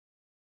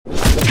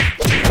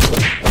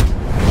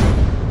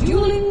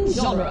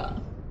genre.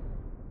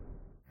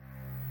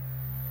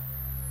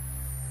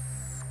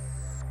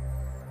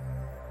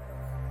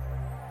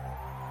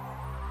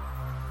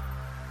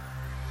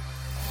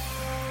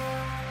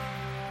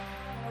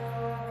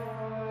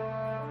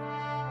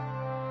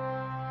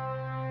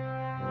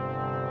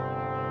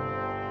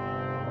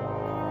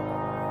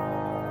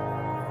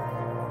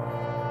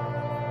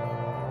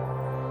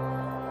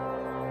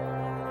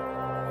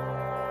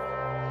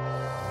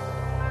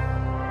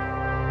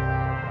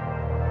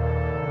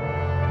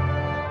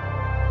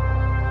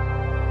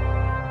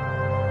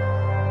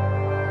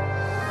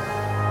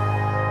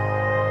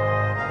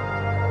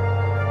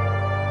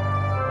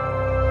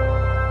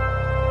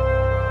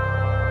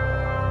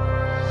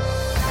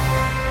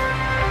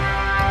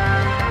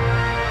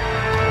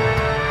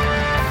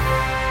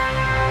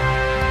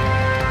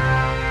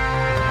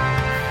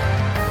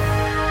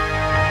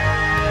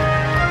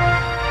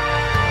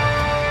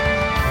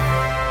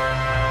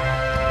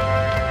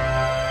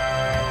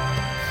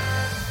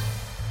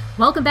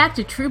 Welcome back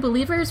to True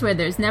Believers, where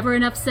there's never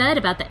enough said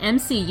about the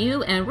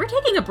MCU, and we're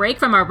taking a break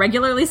from our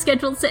regularly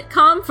scheduled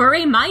sitcom for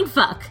a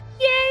mindfuck.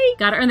 Yay!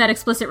 Gotta earn that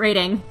explicit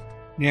rating.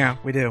 Yeah,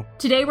 we do.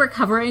 Today we're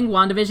covering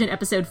WandaVision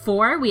Episode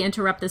 4, We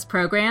Interrupt This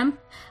Program.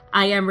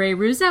 I am Ray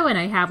Russo, and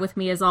I have with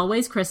me, as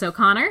always, Chris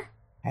O'Connor.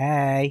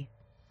 Hey.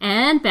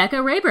 And Becca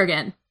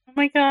Raybergen. Oh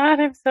my god,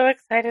 I'm so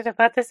excited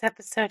about this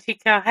episode, you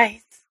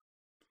guys.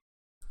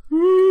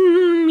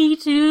 Me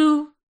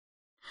too.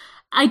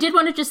 I did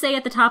want to just say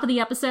at the top of the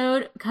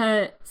episode,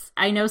 because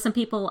I know some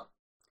people...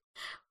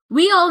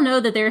 We all know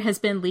that there has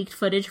been leaked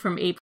footage from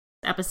April's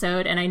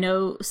episode, and I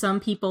know some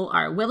people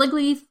are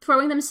willingly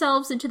throwing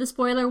themselves into the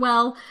spoiler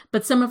well,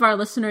 but some of our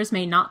listeners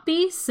may not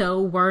be,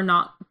 so we're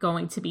not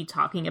going to be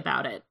talking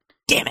about it.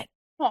 Damn it.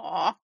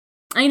 Aw.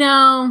 I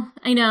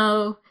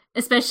know.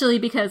 Especially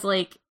because,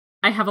 like,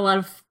 I have a lot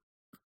of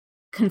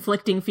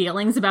conflicting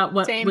feelings about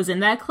what was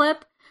in that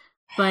clip,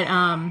 but,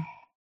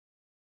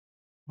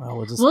 Well,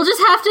 we'll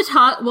just have to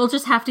talk. We'll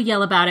just have to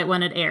yell about it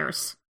when it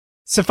airs.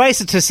 Suffice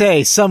it to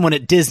say, someone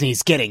at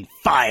Disney's getting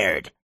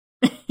fired.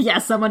 Yeah,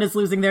 someone is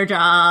losing their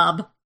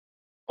job.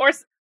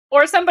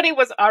 Or somebody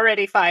was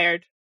already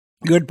fired.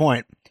 Good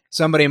point.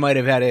 Somebody might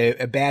have had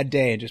a bad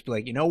day and just be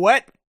like, you know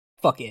what?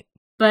 Fuck it.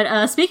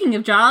 But speaking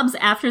of jobs,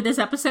 after this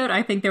episode,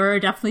 I think there are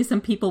definitely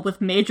some people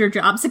with major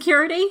job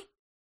security.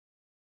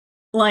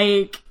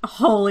 Like,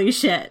 holy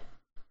shit.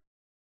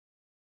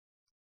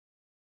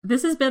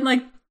 This has been,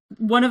 like,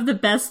 one of the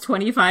best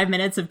 25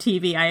 minutes of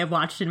TV I have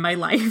watched in my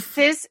life.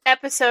 This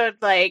episode,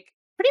 like,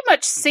 pretty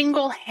much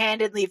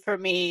single-handedly for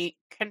me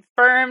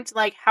confirmed,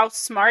 like, how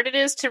smart it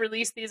is to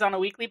release these on a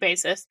weekly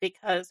basis,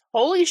 because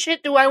holy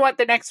shit do I want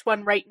the next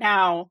one right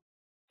now,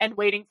 and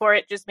waiting for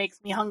it just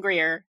makes me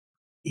hungrier.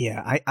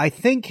 Yeah, I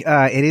think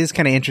it is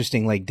kind of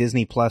interesting, like,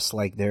 Disney Plus,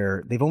 like,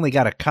 they've only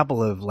got a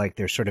couple of, like,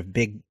 their sort of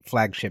big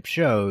flagship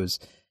shows,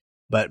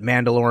 but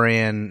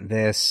Mandalorian,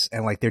 this,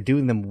 and, like, they're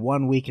doing them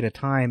 1 week at a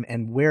time,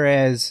 and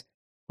whereas,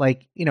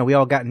 like, you know, we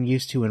all gotten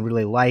used to and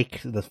really like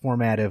the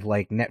format of,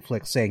 like,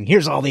 Netflix saying,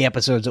 here's all the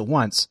episodes at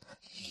once.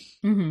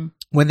 Mm-hmm.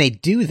 When they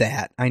do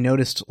that, I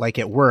noticed, like,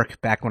 at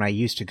work, back when I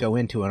used to go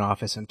into an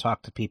office and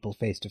talk to people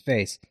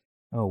face-to-face.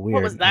 Oh, weird.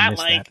 What was that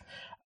like?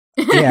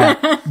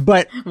 Yeah,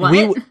 but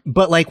What?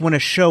 but like when a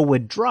show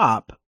would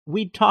drop,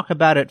 we'd talk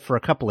about it for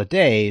a couple of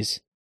days,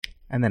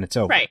 and then it's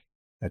over. Right.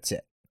 That's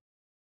it.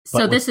 So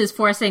But this is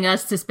forcing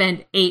us to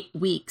spend 8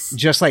 weeks.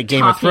 Just like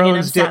Game of talking and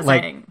Thrones did,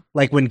 obsessing.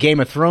 like when Game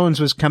of Thrones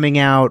was coming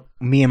out,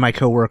 me and my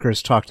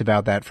coworkers talked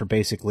about that for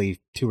basically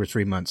 2 or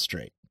 3 months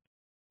straight.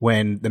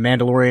 When The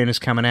Mandalorian is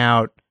coming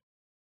out,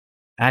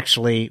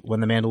 actually, when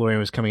The Mandalorian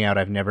was coming out,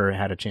 I've never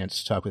had a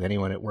chance to talk with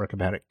anyone at work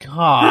about it.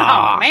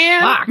 Oh,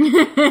 man.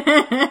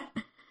 Fuck.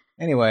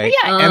 Anyway,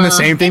 But yeah, and the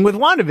same thing with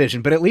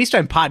WandaVision, but at least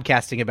I'm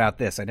podcasting about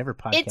this. I never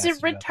podcasted It's a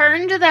about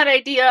return to that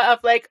idea of,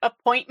 like,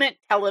 appointment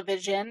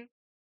television.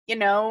 You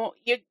know,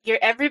 you're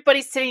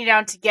everybody's sitting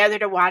down together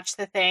to watch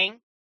the thing,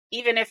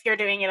 even if you're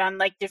doing it on,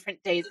 like,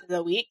 different days of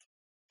the week.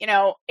 You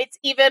know, it's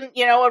even,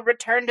 you know, a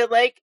return to,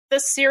 like, the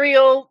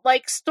serial,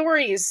 like,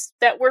 stories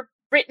that were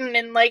written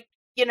in, like,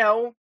 you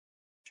know,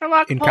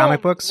 Sherlock In Holmes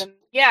comic books? and,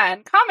 yeah,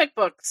 in comic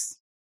books,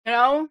 you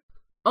know?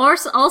 Or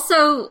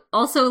also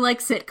like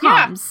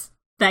sitcoms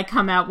that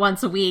come out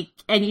once a week,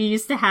 and you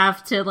used to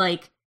have to,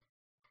 like,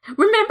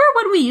 remember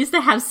when we used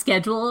to have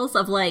schedules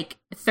of, like,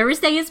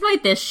 Thursday is my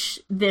this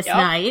Yep.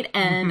 night,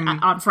 and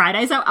on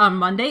Fridays, on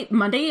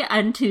Monday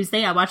and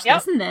Tuesday, I watch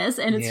this and this,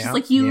 and it's just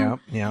like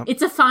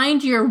it's a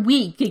find your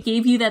week. It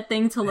gave you that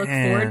thing to look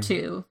forward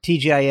to.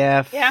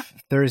 TGIF, Yeah.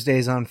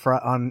 Thursdays on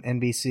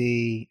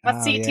NBC.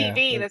 Must see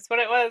TV, that's what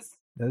it was.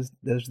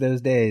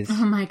 Those days.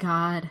 Oh my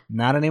god.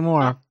 Not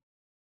anymore.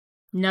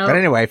 No. But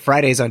anyway,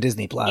 Fridays on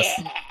Disney Plus.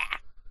 Yeah.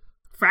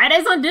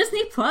 Fridays on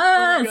Disney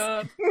Plus.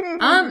 Oh my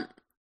god.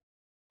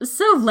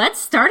 So let's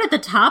start at the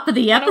top of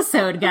the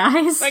episode,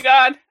 guys. Oh my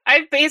god.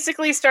 I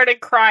basically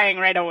started crying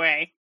right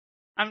away.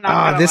 I'm not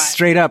gonna This lie.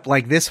 straight up,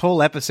 like this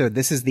whole episode,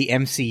 this is the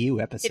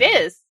MCU episode.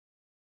 It is.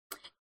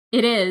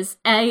 It is.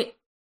 And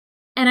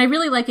I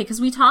really like it because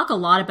we talk a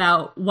lot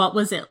about what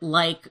was it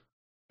like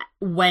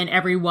when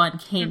everyone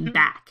came Mhm.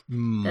 back.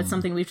 Mm. That's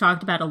something we've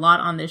talked about a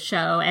lot on this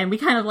show, and we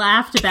kind of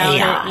laughed about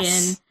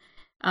Chaos.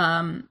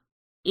 it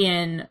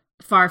in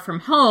Far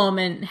From Home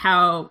and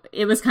how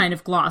it was kind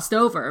of glossed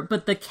over.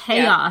 But the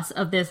chaos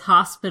of this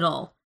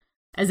hospital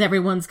as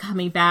everyone's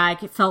coming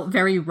back, it felt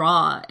very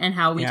raw, and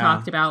how we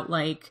talked about,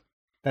 like,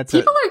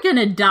 people are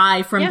gonna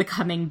die from the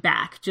coming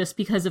back just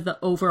because of the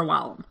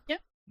overwhelm.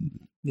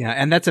 Yeah,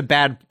 and that's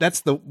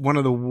one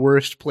of the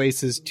worst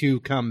places to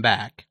come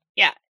back.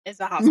 Yeah, it's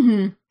a hospital.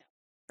 Mm-hmm.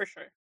 For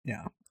sure.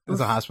 Yeah, it's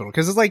a hospital.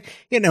 Because it's like,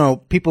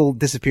 people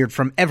disappeared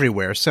from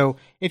everywhere. So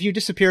if you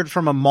disappeared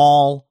from a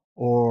mall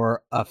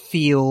or a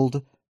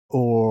field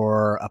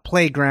or a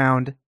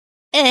playground,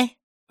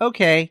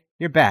 okay,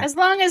 you're back. As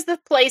long as the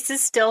place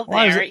is still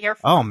there, you're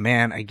fine. Oh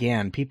man,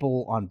 again,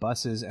 people on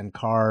buses and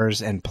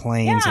cars and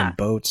planes and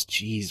boats.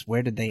 Jeez,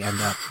 where did they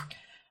end up?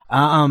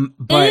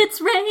 But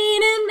it's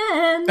raining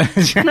men.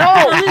 No,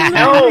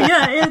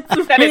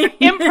 it's that is an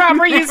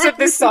improper use of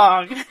this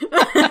song.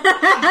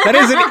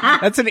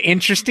 That's an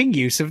interesting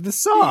use of the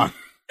song.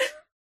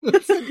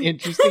 That's an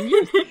interesting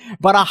use.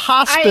 But a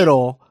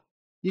hospital,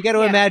 you got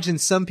to imagine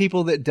some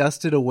people that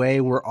dusted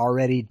away were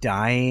already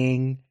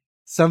dying.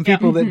 Some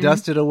people that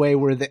dusted away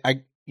were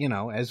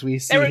as we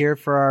see here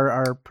for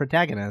our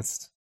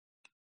protagonist,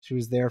 she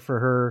was there for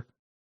her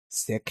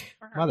sick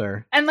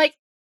mother. And I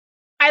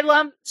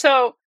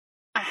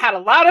had a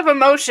lot of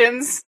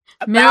emotions.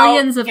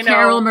 Millions of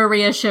Carol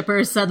Maria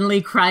shippers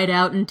suddenly cried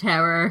out in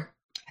terror.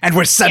 And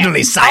were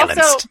suddenly silenced.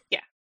 Also,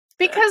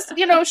 because,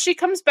 she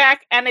comes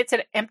back and it's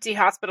an empty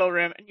hospital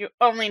room, and you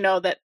only know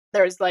that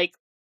there's, like,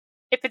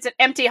 if it's an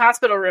empty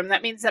hospital room,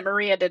 that means that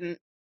Maria didn't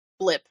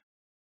blip,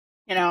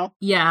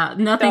 Yeah,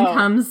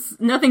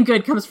 nothing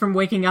good comes from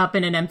waking up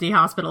in an empty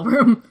hospital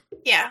room.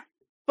 Yeah.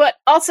 But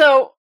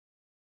also,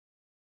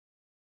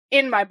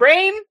 in my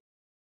brain,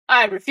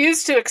 I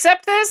refuse to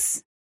accept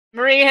this.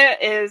 Maria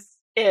is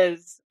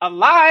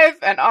alive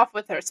and off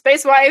with her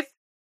space wife,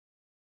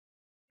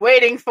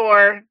 waiting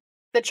for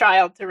the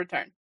child to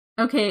return.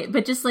 Okay,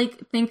 but just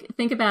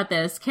think about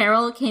this.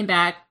 Carol came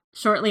back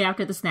shortly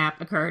after the snap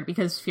occurred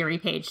because Fury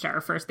paged her.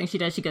 First thing she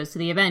does, she goes to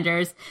the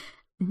Avengers.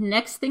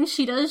 Next thing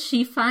she does,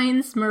 she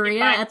finds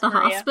Maria at the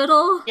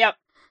hospital. Yep.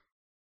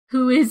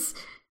 Who is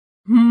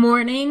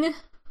mourning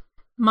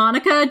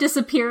Monica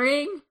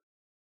disappearing.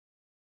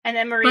 And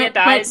then Maria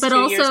dies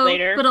 2 years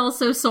later. But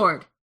also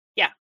Sword.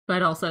 Yeah.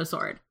 But also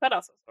Sword.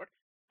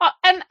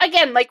 And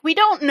again, we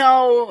don't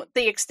know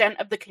the extent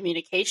of the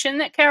communication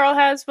that Carol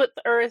has with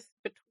the Earth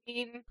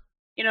between,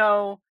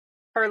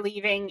 her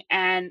leaving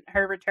and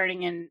her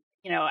returning in,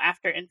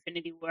 after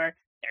Infinity War.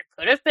 There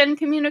could have been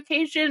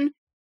communication,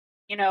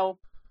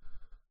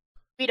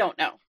 we don't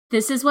know.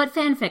 This is what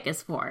fanfic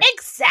is for.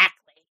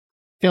 Exactly.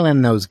 Fill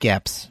in those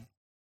gaps.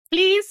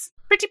 Please.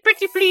 Pretty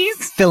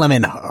please. Fill them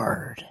in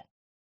hard.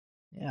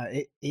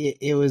 Yeah,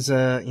 it was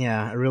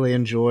I really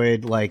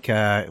enjoyed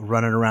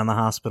running around the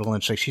hospital,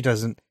 and she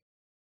doesn't,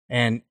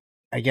 and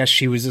I guess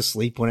she was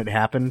asleep when it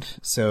happened,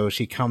 so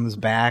she comes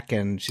back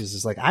and she's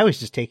just like, I was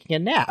just taking a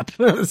nap.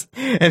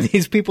 And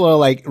these people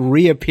are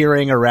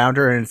reappearing around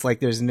her, and it's like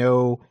she has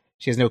no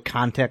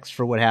context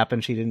for what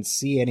happened. She didn't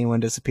see anyone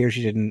disappear.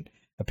 She didn't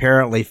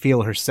apparently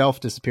feel herself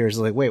disappear. She's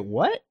like, wait,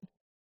 what?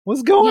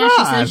 What's going on? Yeah,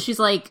 she says she's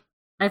like,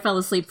 I fell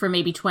asleep for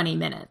maybe 20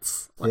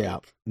 minutes. Yeah.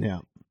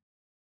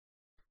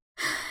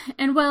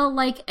 And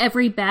like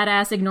every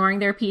badass ignoring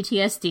their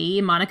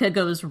PTSD, Monica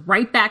goes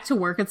right back to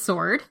work at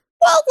Sword.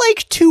 Well,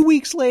 2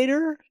 weeks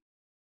later.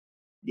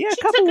 Yeah, a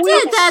couple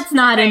weeks. That's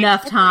not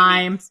enough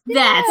time.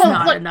 That's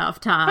not enough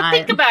time. But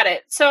think about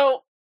it.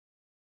 So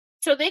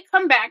they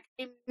come back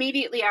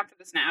immediately after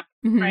the snap,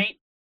 right?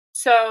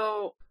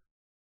 So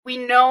we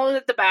know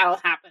that the battle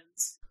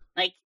happens,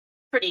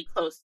 pretty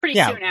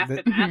soon after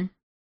that. Mm-hmm.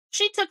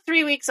 She took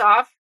 3 weeks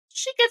off.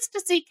 She gets to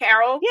see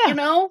Carol,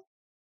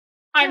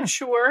 I'm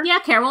sure. Yeah,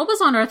 Carol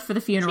was on Earth for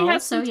the funeral, she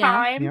has some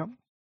time. Yep.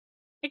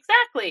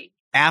 Exactly.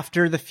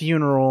 After the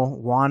funeral,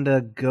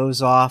 Wanda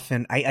goes off,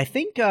 and I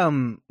think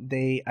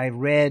I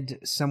read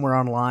somewhere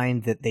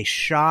online that they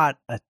shot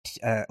a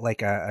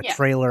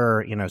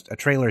trailer, a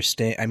trailer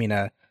sting. I mean,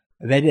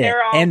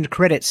 end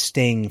credit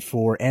sting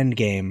for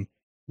Endgame,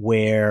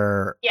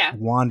 where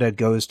Wanda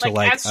goes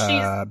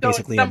to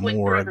basically a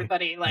morgue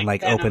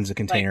and opens a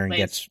container and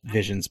gets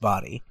Vision's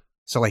body.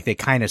 So they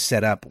kind of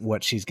set up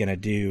what she's gonna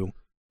do,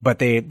 but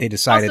they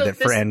decided also,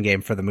 that for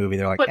Endgame for the movie,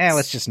 they're like,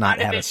 let's just not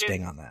have a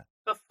sting on that.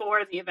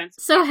 Before the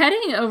events. So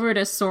heading over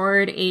to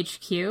Sword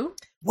HQ.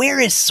 Where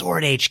is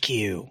Sword HQ?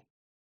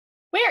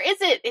 Where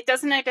is it? It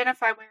doesn't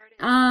identify where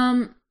it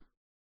is.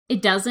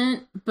 It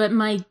doesn't, but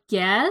my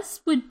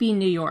guess would be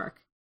New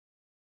York.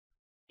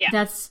 Yeah.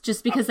 That's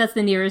just because that's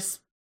the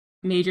nearest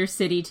major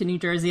city to New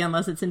Jersey,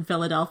 unless it's in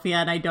Philadelphia,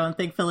 and I don't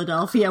think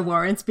Philadelphia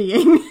warrants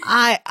being.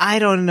 I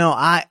don't know.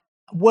 I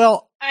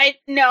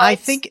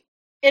think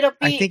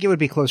it would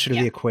be closer to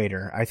the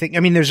equator.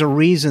 There's a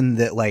reason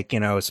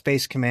that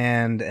Space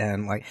Command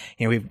and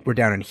we're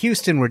down in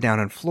Houston, we're down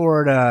in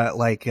Florida,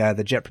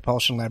 the Jet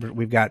Propulsion Lab,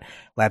 we've got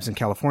labs in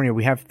California.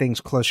 We have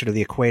things closer to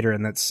the equator,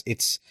 and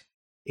it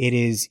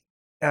is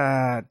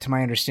to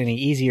my understanding,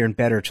 easier and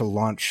better to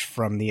launch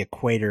from the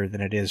equator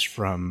than it is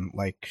from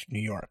like New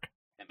York.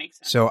 That makes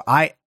sense. So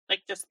like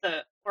just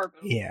the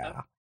orbit.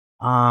 Yeah.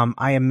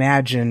 I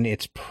imagine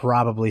it's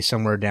probably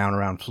somewhere down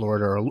around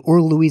Florida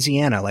or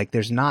Louisiana. Like,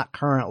 there's not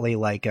currently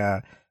like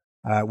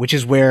which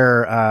is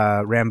where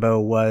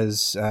Rambeau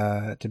was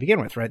to begin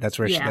with, right? That's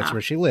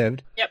where she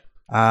lived. Yep.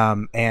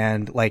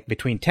 And like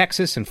between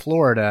Texas and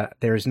Florida,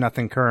 there's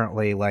nothing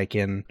currently like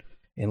in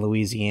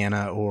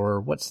Louisiana, or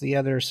what's the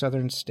other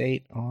southern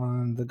state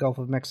on the Gulf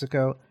of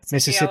Mexico?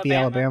 Mississippi,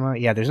 Alabama.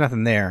 Yeah, there's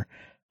nothing there.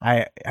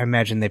 I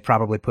imagine they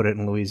probably put it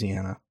in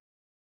Louisiana.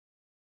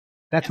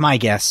 That's my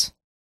guess.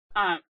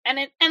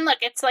 And look,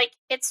 it's like,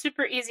 it's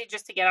super easy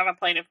just to get on a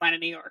plane and fly to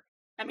New York.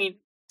 I mean,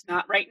 it's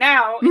not right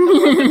now in the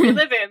world that we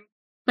live in.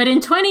 But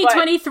in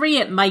 2023,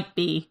 it might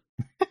be.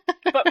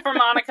 But for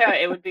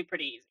Monica, it would be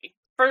pretty easy.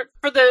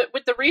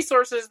 With the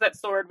resources that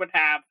Sword would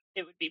have,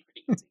 it would be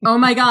pretty easy. Oh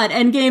my god,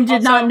 Endgame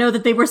did not know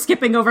that they were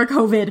skipping over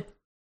COVID.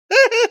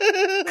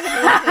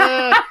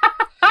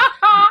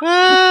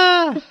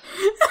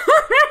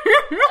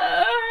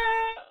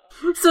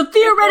 So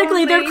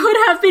theoretically, there could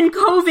have been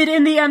COVID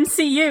in the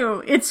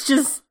MCU. It's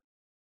just,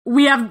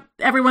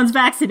 everyone's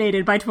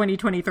vaccinated by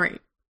 2023.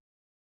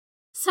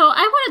 So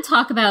I want to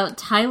talk about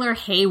Tyler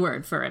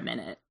Hayward for a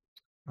minute.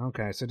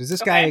 Okay, so does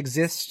this guy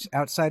exist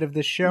outside of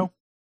this show?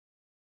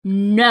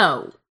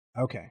 No.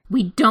 Okay.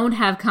 We don't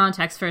have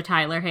context for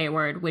Tyler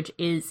Hayward, which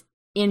is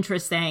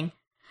interesting.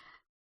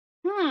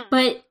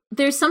 But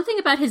there's something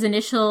about his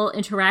initial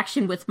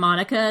interaction with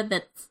Monica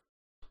that's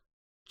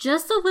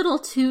just a little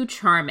too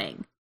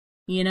charming,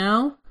 you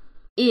know?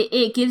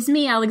 It gives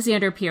me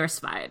Alexander Pierce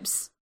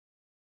vibes.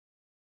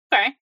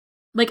 Okay.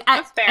 Like,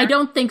 I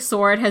don't think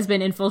Sword has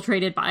been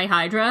infiltrated by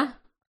Hydra,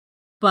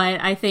 but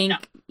I think,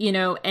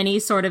 any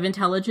sort of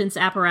intelligence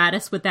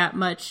apparatus with that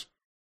much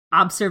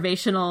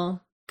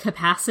observational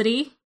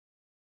capacity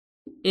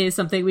is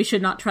something we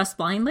should not trust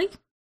blindly.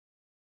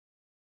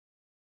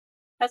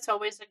 That's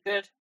always a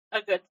good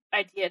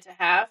idea to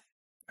have.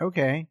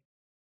 Okay.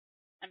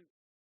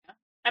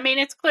 I mean,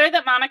 it's clear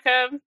that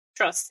Monica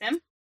trusts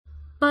him.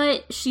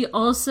 But she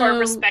also... Or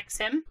respects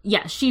him.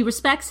 Yeah, she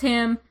respects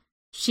him.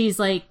 She's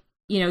like,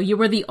 you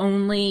were the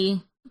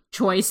only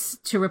choice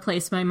to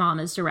replace my mom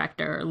as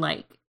director.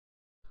 Like,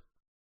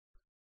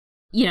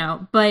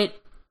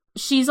 but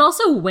she's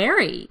also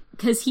wary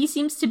because he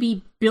seems to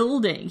be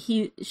building.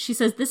 She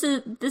says this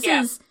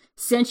is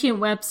sentient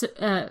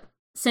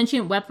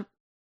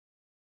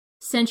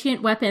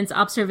weapons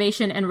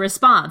observation and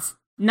response,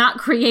 not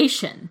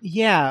creation.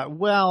 Yeah,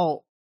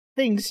 well,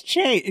 things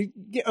change.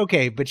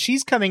 Okay, but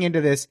she's coming into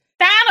this.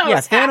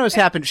 Thanos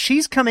happened.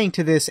 She's coming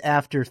to this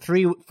after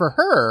for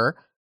her,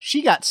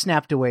 she got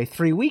snapped away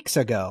 3 weeks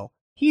ago.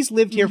 He's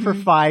lived here for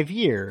 5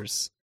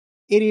 years.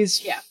 It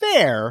is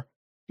fair.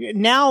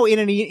 Now,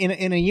 in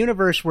a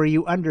universe where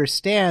you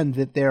understand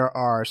that there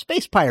are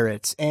space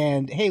pirates,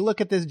 and hey, look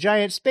at this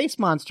giant space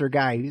monster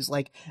guy who's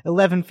like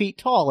 11 feet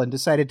tall and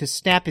decided to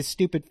snap his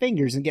stupid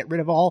fingers and get rid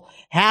of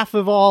half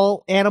of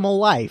all animal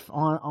life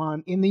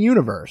in the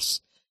universe.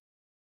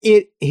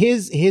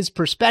 His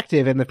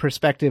perspective and the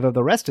perspective of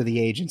the rest of the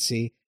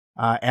agency,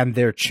 and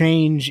their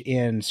change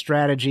in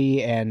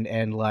strategy and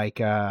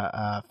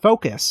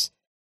focus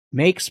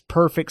makes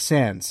perfect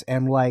sense.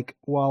 And like,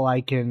 while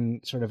I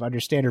can sort of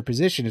understand her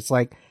position, it's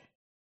like,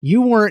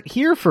 you weren't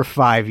here for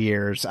 5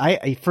 years.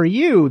 For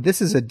you,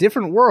 this is a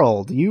different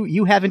world.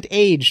 You haven't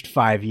aged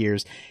 5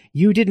 years.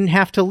 You didn't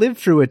have to live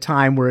through a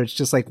time where it's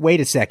just like, wait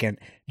a second,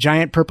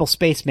 giant purple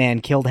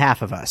spaceman killed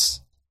half of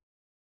us.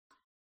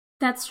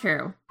 That's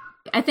true.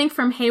 I think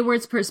from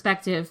Hayward's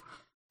perspective,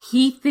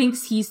 he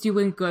thinks he's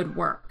doing good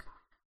work.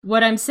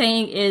 What I'm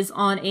saying is,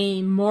 on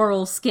a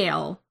moral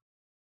scale,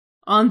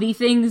 on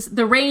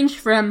the range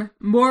from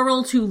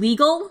moral to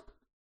legal,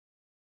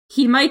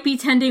 he might be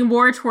tending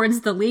more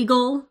towards the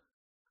legal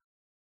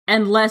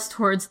and less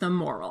towards the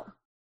moral.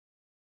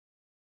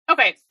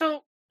 Okay,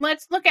 so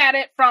let's look at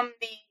it from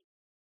the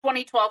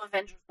 2012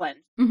 Avengers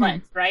lens,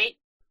 right?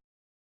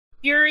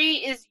 Fury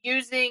is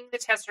using the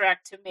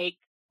Tesseract to make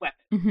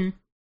weapons.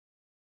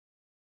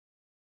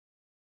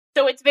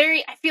 So I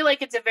feel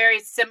like it's a very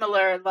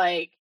similar,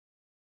 like,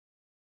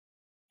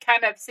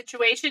 kind of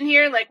situation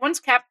here. Like, once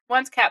Cap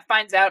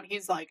finds out,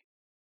 he's like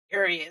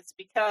furious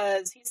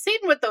because he's seen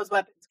what those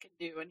weapons can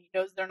do and he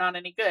knows they're not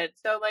any good.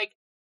 So, like,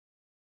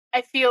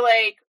 I feel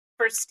like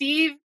for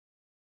Steve,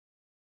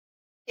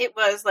 it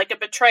was like a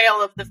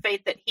betrayal of the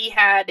faith that he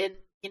had in,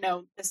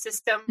 the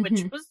system,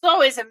 which was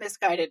always a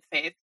misguided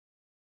faith.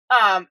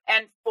 And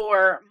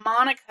for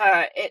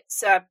Monica,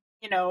 it's a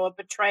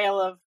betrayal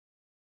of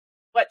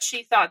what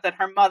she thought that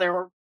her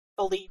mother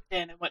believed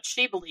in and what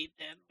she believed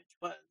in, which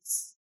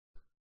was,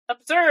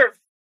 observe,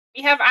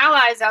 we have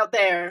allies out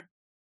there.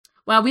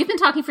 Wow, we've been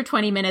talking for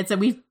 20 minutes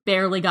and we've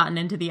barely gotten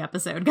into the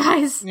episode,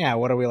 guys. Yeah,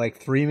 what are we, like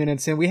 3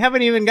 minutes in? We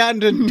haven't even gotten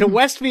to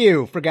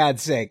Westview, for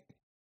God's sake.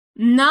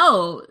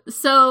 No,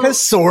 so... Because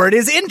Sword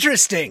is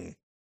interesting.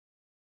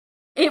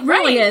 It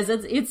really is.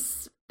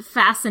 It's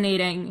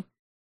fascinating.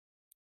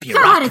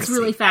 bureaucracy. God, it's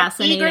really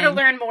fascinating. I'm eager to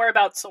learn more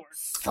about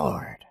swords.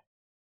 Sword.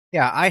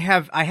 Yeah, I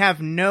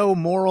have no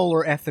moral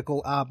or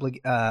ethical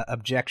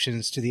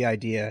objections to the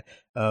idea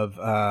of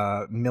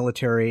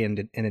military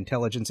and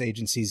intelligence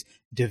agencies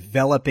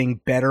developing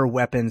better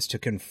weapons to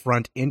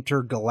confront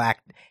interstellar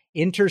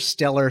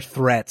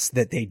threats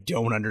that they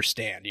don't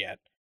understand yet.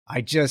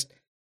 I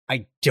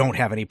don't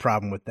have any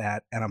problem with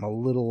that, and I'm a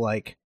little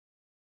like,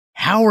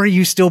 how are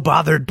you still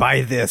bothered by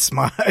this?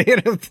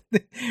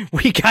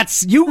 We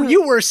got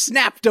you were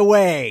snapped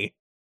away.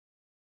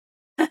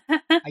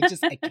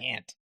 I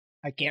can't.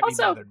 I can't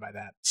Also, be bothered by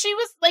that. She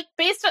was like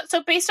based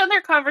on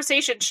their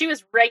conversation, she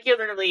was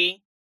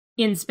regularly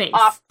in space.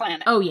 off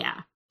planet. Oh,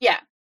 yeah. Yeah.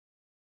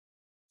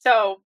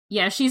 So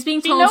Yeah, she's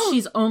being She told knows-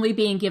 she's only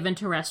being given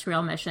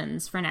terrestrial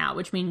missions for now,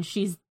 which means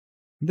she's...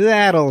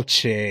 That'll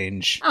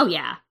change. Oh,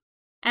 yeah.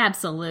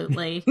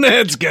 Absolutely.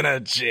 That's gonna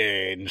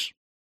change.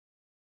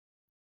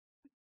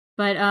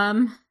 But,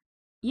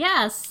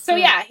 yes. So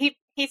yeah, he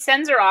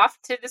sends her off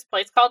to this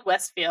place called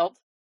Westview.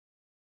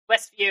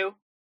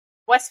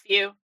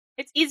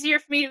 It's easier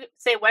for me to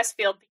say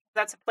Westfield because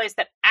that's a place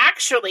that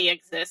actually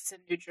exists in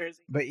New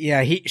Jersey. But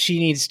yeah, she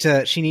needs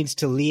to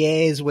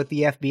liaise with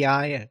the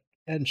FBI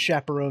and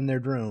chaperone their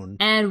drone.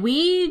 And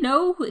we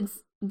know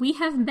we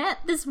have met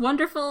this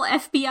wonderful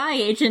FBI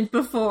agent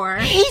before.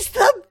 He's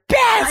the best.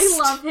 I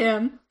love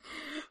him.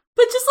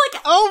 But just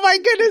like, Oh my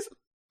goodness.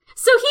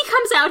 so he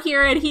comes out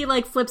here and he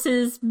like flips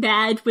his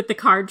badge with the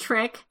card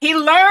trick. He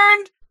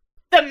learned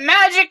the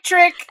magic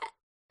trick.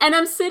 And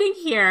I'm sitting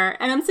here,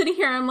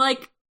 I'm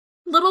like,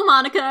 little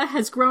Monica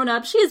has grown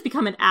up. She has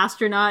become an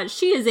astronaut.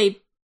 She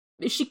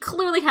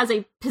clearly has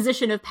a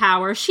position of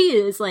power. She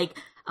is like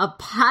a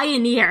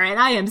pioneer, and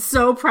I am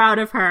so proud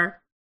of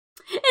her.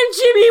 And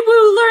Jimmy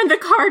Woo learned the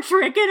card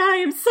trick, and I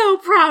am so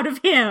proud of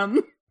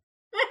him.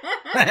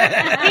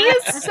 He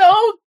is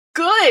so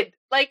good.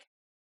 Like,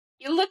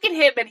 you look at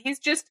him and he's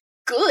just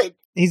good.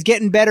 He's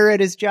getting better at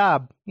his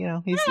job. You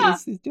know, he's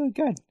doing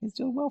good. He's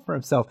doing well for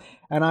himself.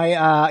 And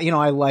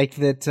I like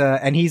that.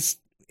 And he's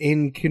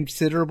in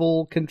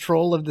considerable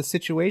control of the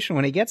situation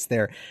when he gets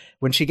there.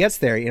 When she gets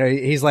there,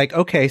 he's like,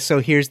 okay, so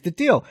here's the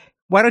deal.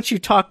 Why don't you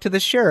talk to the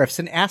sheriffs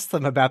and ask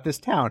them about this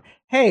town?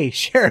 Hey,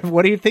 sheriff,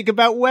 what do you think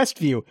about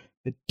Westview?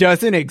 It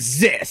doesn't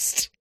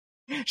exist.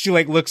 She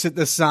like looks at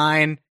the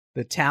sign.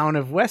 The town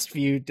of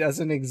Westview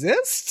doesn't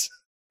exist.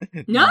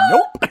 No?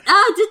 Nope.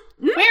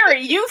 Where are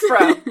you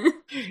from?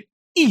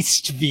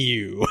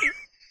 Eastview.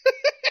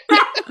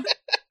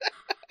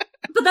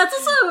 But that's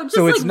also just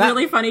So it's like not-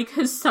 really funny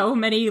because so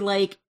many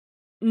like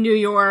New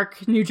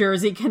York, New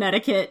Jersey,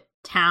 Connecticut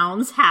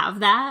towns have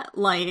that.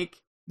 Like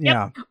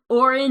Yeah.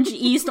 Orange,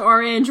 East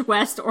Orange,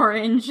 West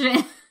Orange.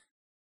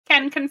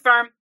 Can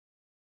confirm.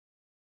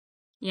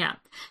 Yeah.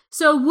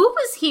 So Wu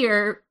was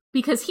here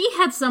because he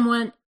had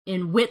someone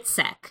in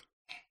WITSEC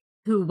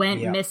who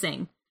went Yeah.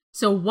 missing.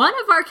 So one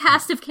of our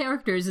cast of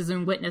characters is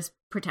in witness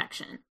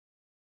protection.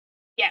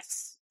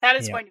 Yes. That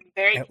is Yeah. going to be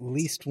very At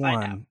least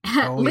find out. one.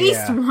 At Oh, least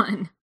yeah.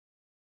 one.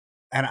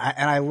 And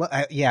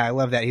I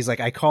love that. He's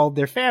like, I called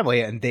their family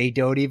and they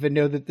don't even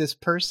know that this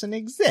person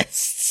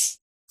exists.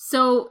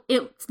 So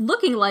it's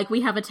looking like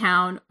we have a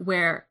town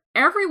where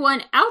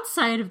everyone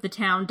outside of the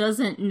town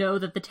doesn't know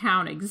that the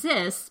town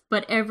exists,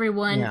 but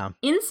everyone Yeah.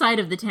 inside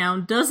of the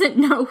town doesn't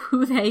know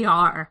who they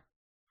are.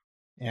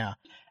 Yeah.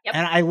 Yep.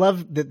 And I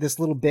love that this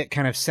little bit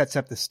kind of sets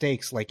up the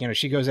stakes. Like,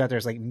 she goes out there,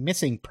 it's like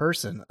missing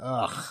person.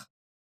 Ugh.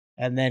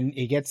 And then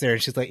he gets there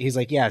and he's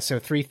like, yeah, so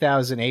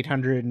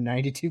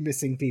 3,892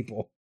 missing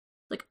people.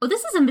 Like, oh,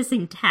 this is a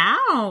missing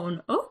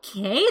town.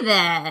 Okay,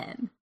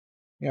 then.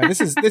 Yeah,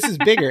 this is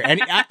bigger.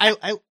 And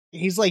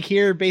he's like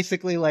here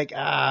basically like,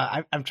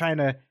 I'm trying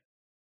to,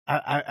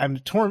 I'm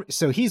torn.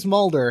 So he's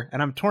Mulder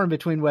and I'm torn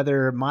between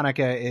whether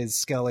Monica is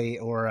Scully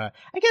or, I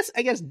guess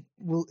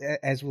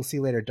as we'll see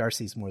later,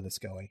 Darcy's more the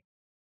Scully.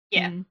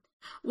 Yeah. Mm.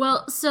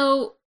 Well,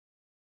 so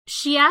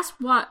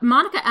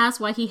Monica asked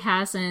why he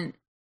hasn't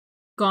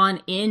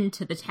gone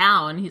into the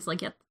town. He's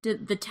like, yeah,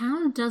 the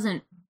town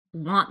doesn't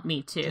want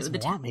me to.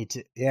 Doesn't want me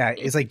to. Yeah,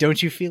 it's like,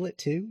 don't you feel it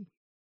too?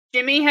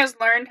 Jimmy has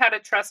learned how to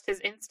trust his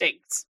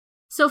instincts.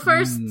 So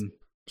first,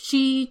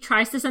 she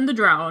tries to send the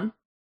drone,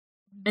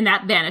 and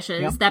that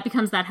vanishes. Yep. That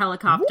becomes that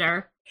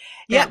helicopter.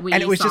 Yeah, that we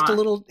and it was just saw. a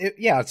little.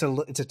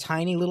 It's a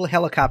tiny little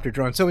helicopter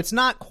drone. So it's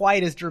not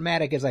quite as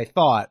dramatic as I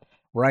thought.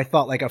 Where I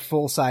thought like a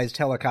full-sized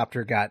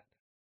helicopter got,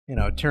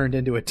 turned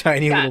into a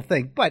tiny Got little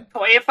thing, but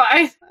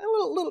Toyified.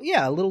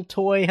 a little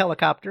toy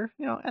helicopter,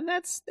 and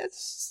that's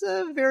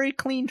a very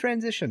clean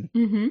transition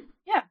Mm-hmm.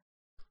 Yeah.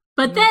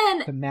 But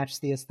then, to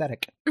match the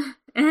aesthetic.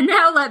 and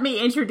now let me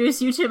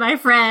introduce you to my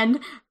friend,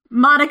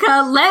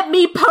 Monica, let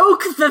me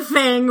poke the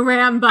thing,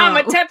 Rambo. I'm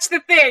gonna touch the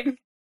thing.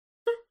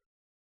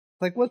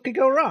 Like, what could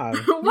go wrong?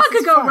 What This could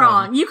is go fine.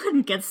 wrong? You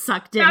couldn't get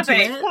sucked into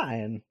Nothing. It's it.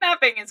 fine.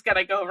 Nothing is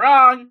gonna go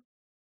wrong.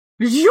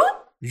 Zoop!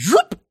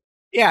 Zoop!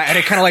 Yeah, and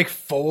it kind of like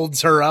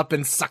folds her up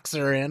and sucks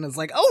her in. It's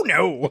like, oh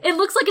no! It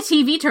looks like a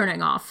TV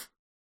turning off.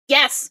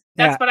 Yes,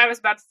 that's Yeah. what I was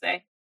about to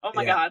say. Oh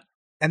my Yeah. god.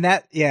 And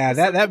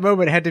that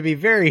moment had to be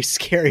very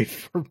scary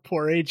for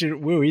poor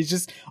Agent Woo. He's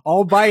just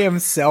all by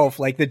himself,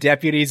 like the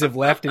deputies have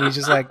left, and he's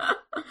just like,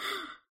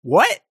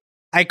 "What?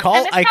 I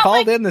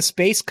called in the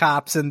space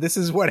cops, and this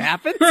is what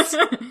happens."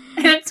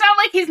 And it's not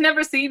like he's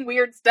never seen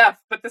weird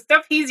stuff, but the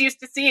stuff he's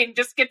used to seeing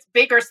just gets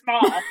big or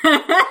small.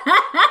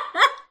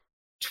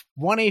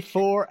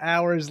 24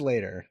 hours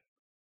later.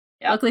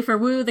 Yep. Luckily for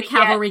Woo, the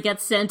cavalry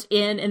gets sent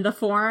in the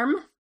form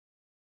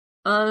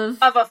of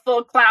a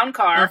full clown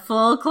car. A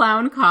full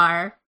clown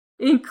car,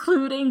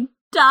 including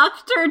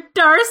Dr.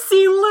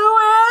 Darcy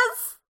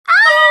Lewis.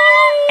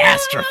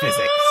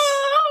 Astrophysics.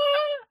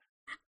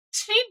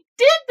 She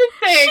did the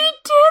thing.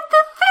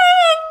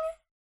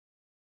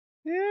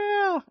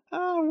 Yeah.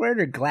 Oh, wearing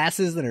her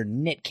glasses and her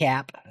knit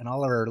cap and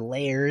all of her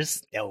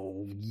layers.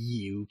 Oh,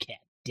 you, Kat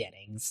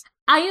Dennings.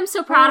 I am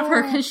so proud of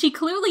her because she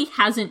clearly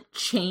hasn't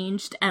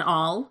changed at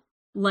all.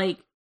 Like,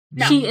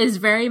 no. She is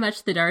very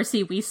much the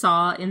Darcy we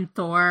saw in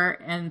Thor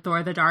and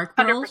Thor the Dark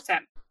World.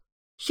 100%.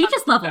 She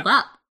just leveled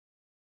up.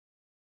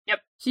 Yep.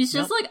 She's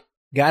just like...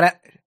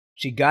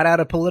 She got out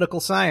of political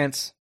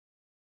science.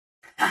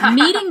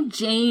 Meeting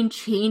Jane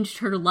changed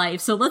her life.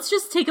 So let's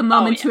just take a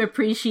moment to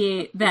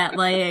appreciate that,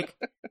 like,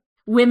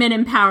 women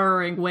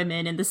empowering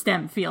women in the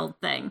STEM field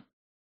thing.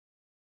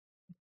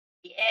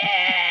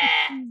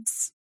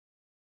 Yes.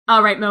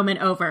 All right,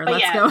 moment over.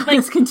 Let's go.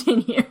 Let's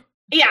continue.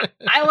 Yeah,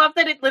 I love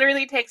that it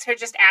literally takes her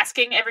just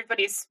asking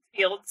everybody's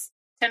fields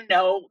to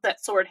know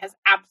that Sword has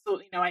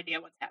absolutely no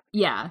idea what's happening.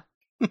 Yeah.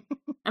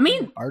 I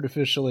mean...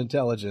 Artificial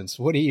intelligence.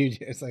 What do you do?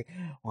 It's like,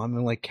 well, I'm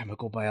in, like,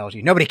 chemical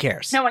biology. Nobody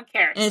cares. No one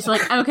cares. And it's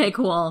like, okay,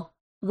 cool.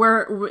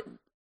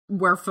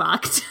 We're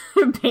fucked,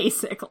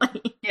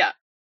 basically. Yeah.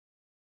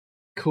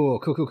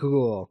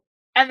 Cool.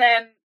 And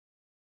then,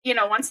 you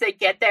know, once they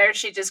get there,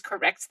 she just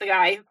corrects the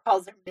guy who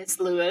calls her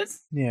Miss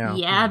Lewis.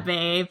 Yeah,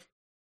 babe.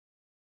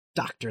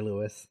 Dr.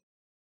 Lewis.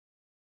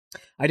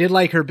 I did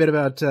like her bit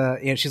about,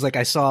 she's like,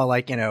 I saw,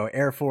 like,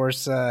 Air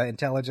Force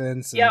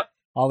intelligence. And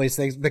all these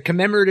things. The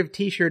commemorative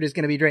T-shirt is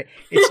going to be great.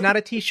 It's not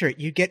a T-shirt.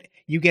 You get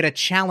a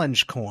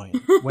challenge coin.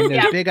 When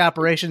there's big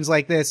operations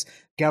like this,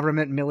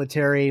 government,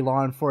 military,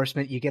 law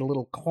enforcement, you get a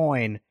little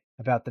coin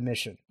about the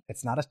mission.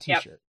 It's not a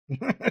T-shirt.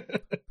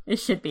 It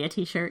should be a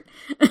T-shirt.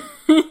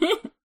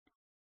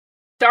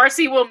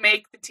 Darcy will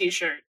make the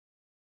T-shirt.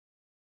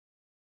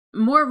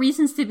 More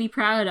reasons to be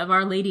proud of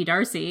our Lady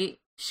Darcy.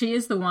 She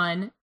is the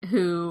one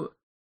who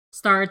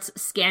starts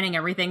scanning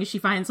everything. She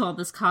finds all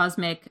this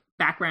cosmic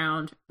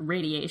background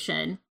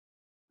radiation.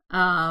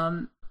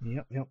 Yep.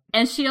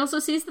 And she also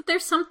sees that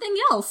there's something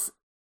else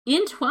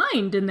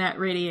entwined in that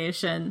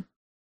radiation.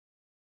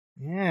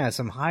 Yeah,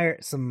 some higher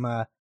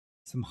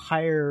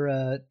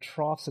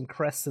troughs and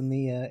crests in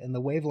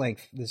the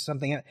wavelength. There's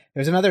something.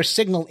 There's another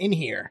signal in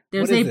here.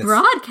 There's a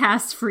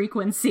broadcast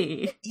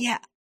frequency. Yeah,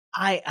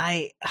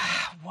 I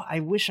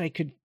wish I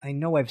could. I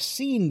know I've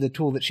seen the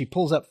tool that she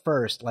pulls up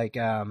first, like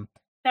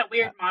that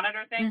weird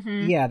monitor thing.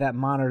 Mm-hmm. Yeah, that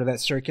monitor, that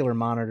circular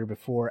monitor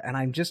before, and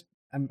I'm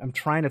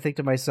trying to think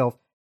to myself,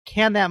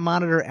 can that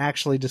monitor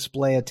actually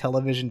display a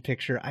television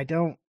picture? I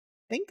don't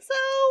think so.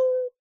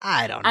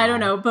 I don't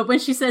know. But when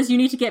she says you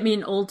need to get me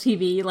an old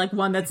TV, like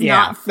one that's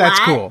not flat, that's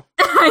cool.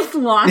 I've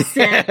lost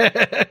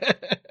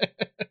it.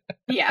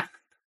 Yeah.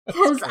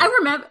 Because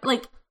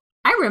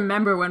I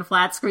remember when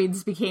flat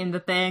screens became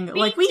the thing.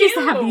 We used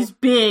to have these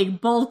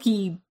big,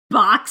 bulky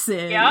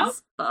boxes. Yep.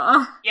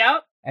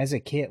 Yep. As a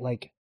kid,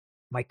 like,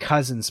 my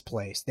cousin's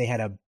place, they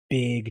had a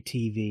big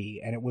TV,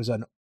 and it was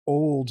an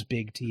old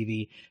big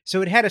TV.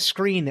 So it had a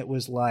screen that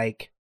was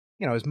like,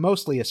 it was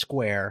mostly a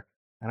square,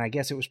 and I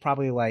guess it was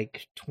probably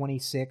like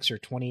 26 or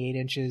 28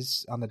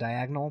 inches on the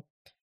diagonal.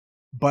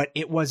 But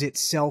it was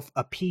itself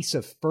a piece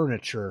of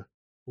furniture.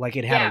 Like,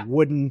 it had a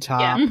wooden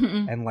top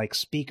and, like,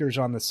 speakers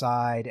on the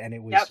side, and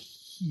it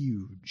was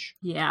huge.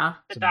 Yeah.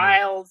 The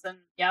dials and,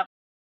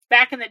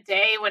 Back in the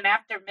day when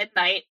after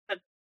midnight,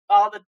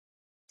 all the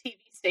TV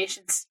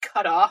stations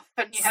cut off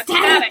and you had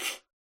static.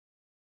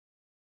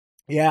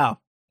 Yeah.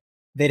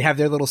 They'd have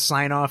their little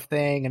sign-off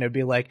thing, and it'd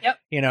be like,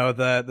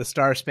 the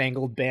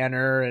Star-Spangled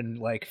Banner and,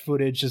 like,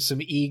 footage of some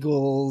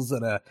eagles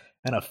and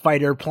a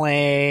fighter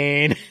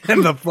plane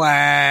and the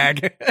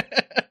flag.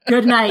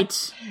 Good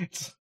night.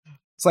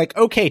 It's like,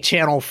 okay,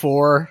 Channel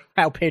 4,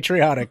 how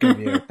patriotic of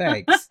you.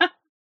 Thanks.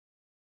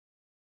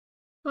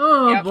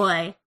 Oh,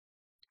 boy.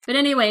 But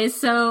anyways,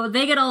 so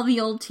they get all the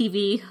old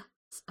TV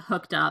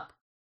hooked up,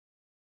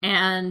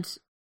 and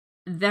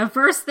the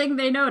first thing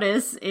they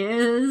notice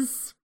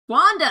is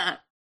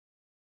Wanda.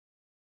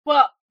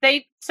 Well,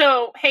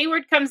 so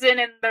Hayward comes in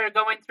and they're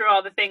going through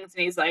all the things,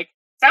 and he's like,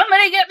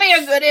 "Somebody get me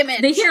a good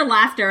image." They hear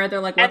laughter.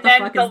 They're like, "What the fuck is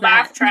that?" And then the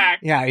laugh track.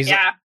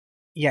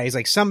 He's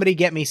like, "Somebody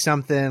get me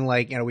something."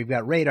 Like, we've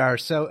got radar,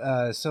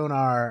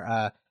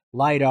 sonar,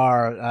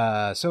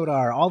 LiDAR,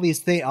 SODAR, all these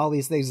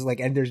things. Like,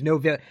 and there's no,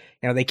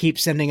 they keep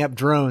sending up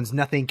drones.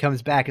 Nothing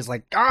comes back. It's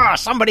like,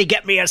 somebody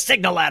get me a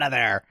signal out of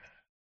there.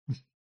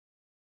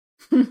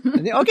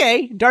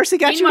 Okay, Darcy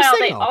got you a signal.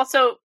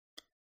 Meanwhile,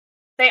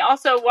 they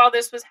also, while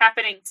this was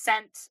happening,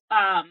 sent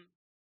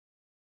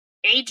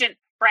Agent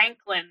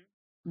Franklin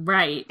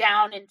Right.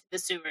 down into the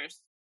sewers.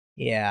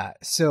 Yeah.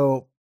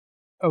 So,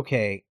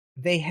 okay,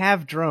 they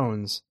have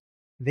drones.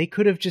 They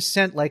could have just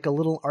sent like a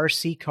little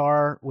RC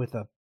car with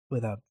a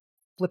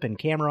flipping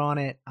camera on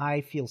it.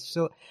 I feel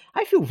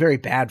very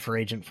bad for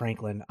Agent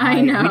Franklin.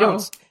 I know.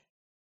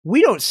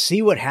 We don't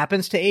see what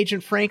happens to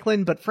Agent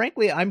Franklin, but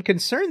frankly, I'm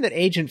concerned that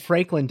Agent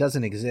Franklin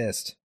doesn't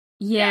exist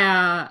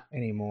Yeah.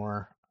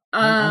 anymore.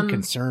 I'm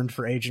concerned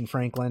for Agent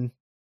Franklin.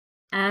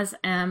 As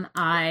am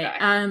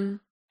I.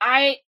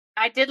 I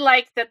did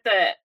like that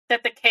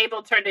the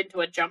cable turned into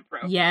a jump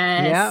rope.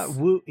 Yes.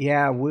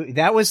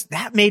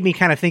 That made me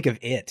kind of think of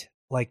It.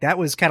 Like, that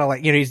was kind of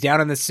like, he's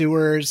down in the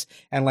sewers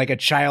and like a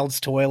child's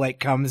toy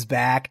like comes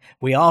back.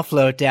 We all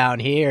float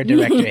down here,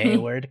 Director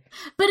Hayward.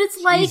 But it's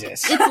like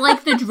Jesus. it's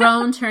like the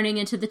drone turning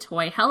into the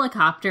toy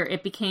helicopter.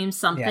 It became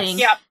something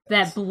Yes.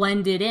 that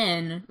blended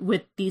in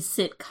with the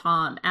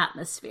sitcom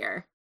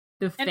atmosphere.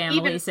 The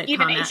family sitcom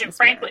even atmosphere. Agent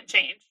Franklin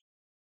changed.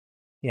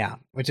 Yeah,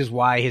 which is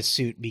why his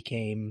suit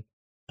became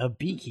a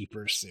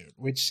beekeeper's suit,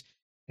 which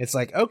it's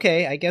like,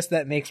 okay, I guess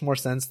that makes more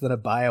sense than a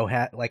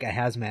like a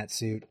hazmat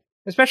suit.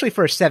 Especially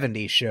for a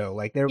 70s show.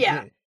 Like,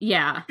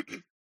 Yeah.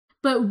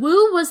 But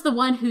Wu was the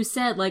one who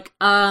said, like,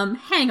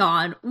 hang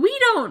on, we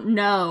don't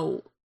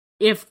know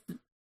if...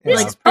 This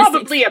like, is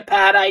probably a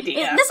bad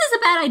idea. This is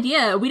a bad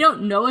idea. We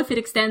don't know if it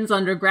extends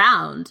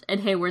underground. And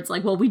Hayward's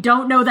like, well, we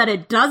don't know that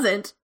it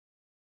doesn't.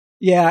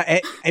 Yeah,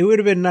 it would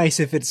have been nice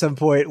if at some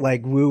point,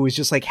 like, Wu was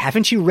just like,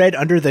 haven't you read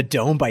Under the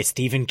Dome by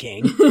Stephen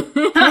King?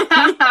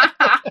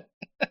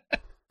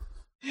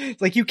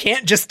 It's like, you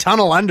can't just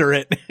tunnel under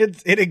it.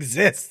 It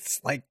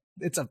exists. Like,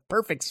 it's a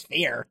perfect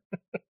sphere.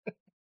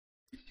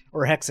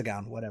 Or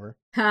hexagon, whatever.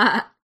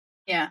 Yeah.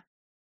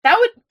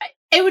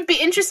 It would be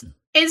interesting.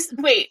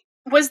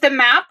 Was the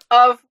map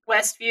of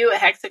Westview a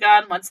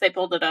hexagon once they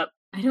pulled it up?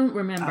 I don't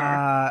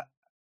remember.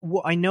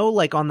 Well, I know,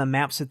 like, on the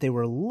maps that they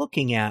were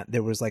looking at,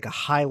 there was like a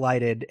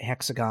highlighted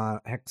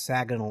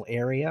hexagonal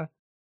area.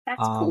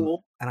 That's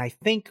cool. And I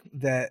think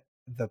that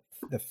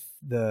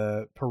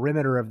the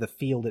perimeter of the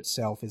field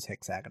itself is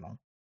hexagonal.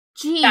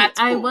 Gee, That's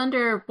cool. I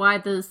wonder why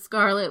the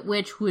Scarlet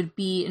Witch would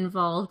be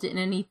involved in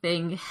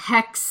anything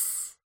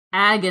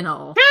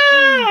hexagonal.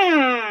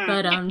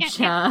 But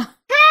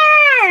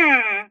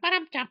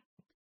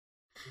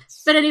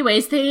But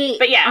anyways, they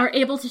are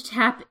able to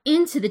tap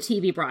into the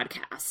TV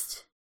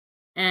broadcast.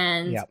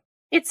 And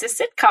it's a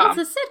sitcom.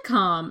 It's a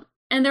sitcom.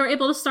 And they're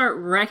able to start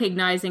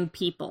recognizing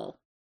people.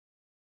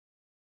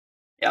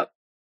 Yep.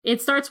 It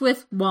starts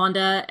with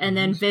Wanda and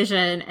then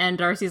Vision, and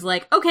Darcy's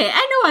like, okay,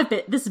 I know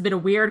this has been a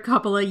weird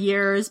couple of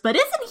years, but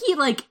isn't he,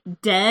 like,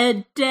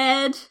 dead?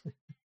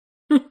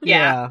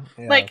 Yeah.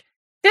 Like,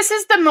 this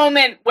is the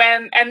moment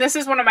when, and this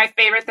is one of my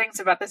favorite things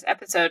about this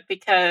episode,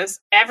 because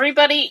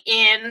everybody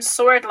in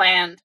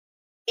Swordland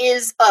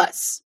is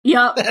us.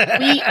 Yep.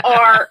 We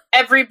are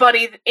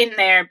everybody in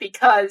there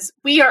because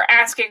we are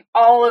asking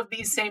all of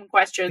these same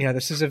questions. Yeah,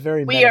 this is a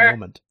very meta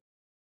moment.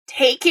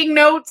 Taking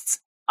notes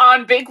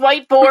on big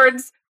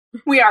whiteboards.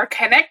 We are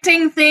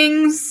connecting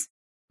things.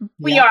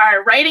 We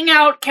are writing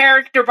out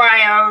character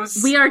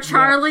bios. We are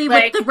Charlie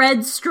with the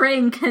red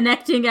string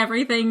connecting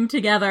everything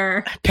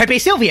together. Pepe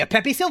Sylvia,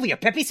 Pepe Sylvia,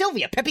 Pepe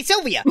Sylvia, Pepe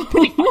Sylvia,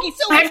 Pepe Sylvia.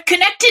 I've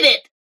connected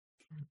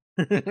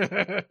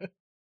it.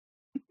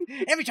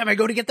 Every time I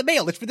go to get the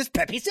mail, it's for this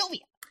Pepe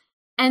Sylvia.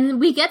 And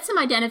we get some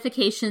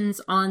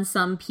identifications on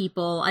some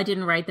people. I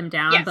didn't write them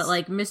down, but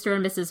like Mr.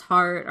 and Mrs.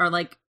 Hart are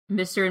like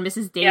Mr. and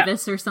Mrs.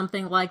 Davis or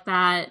something like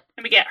that.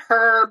 And we get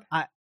Herb.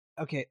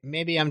 Okay,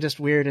 maybe I'm just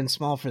weird and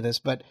small for this,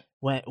 but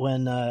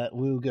when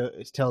Wu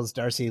tells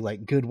Darcy,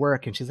 like, good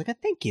work, and she's like,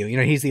 thank you.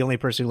 He's the only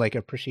person who, like,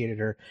 appreciated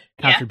her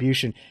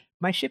contribution.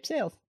 My ship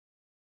sailed.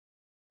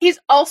 He's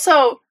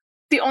also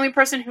the only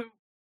person who,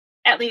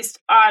 at least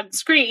on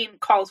screen,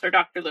 calls her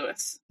Dr.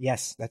 Lewis.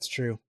 Yes, that's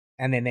true.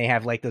 And then they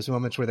have, like, those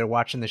moments where they're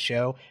watching the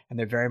show, and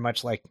they're very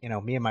much like,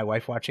 me and my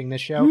wife watching this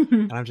show,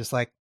 and I'm just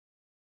like,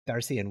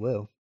 Darcy and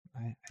Wu.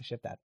 I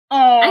ship that.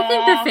 Aww. I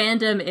think the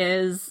fandom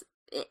is...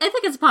 I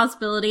think it's a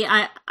possibility.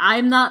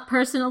 I'm not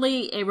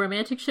personally a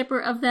romantic shipper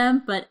of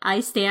them, but I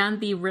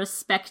stand the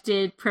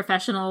respected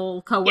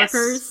professional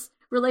co-workers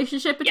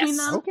relationship between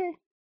them. Okay.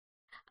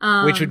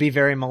 Which would be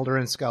very Mulder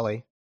and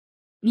Scully.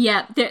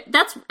 Yeah,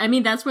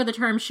 that's where the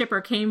term shipper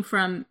came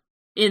from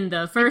in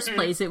the first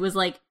place. It was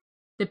like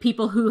the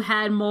people who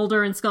had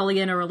Mulder and Scully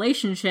in a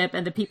relationship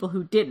and the people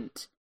who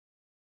didn't.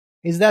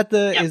 Is that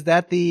the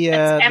the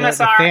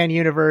fan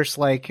universe,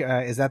 like,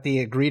 is that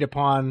the agreed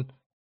upon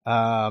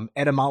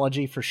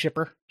etymology for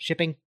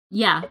shipping?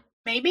 Yeah,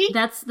 maybe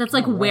that's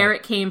like where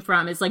it came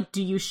from. Is like,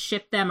 do you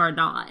ship them or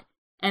not?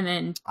 And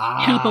then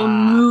people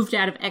moved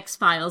out of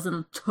X-Files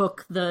and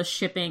took the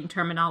shipping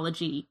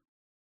terminology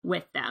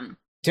with them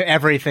to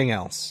everything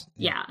else.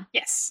 Yeah.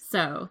 Yes.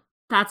 So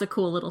that's a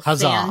cool little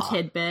Huzzah. fan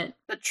tidbit.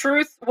 The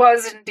truth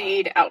was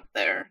indeed out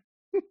there.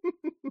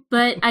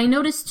 But I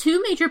noticed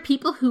two major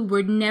people who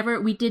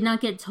we did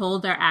not get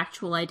told their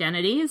actual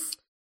identities.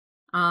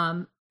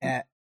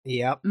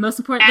 Yep. Most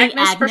importantly,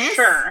 Agnes. For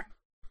sure.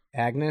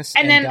 Agnes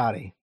and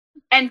Dottie.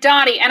 And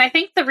Dottie. And I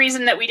think the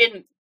reason that we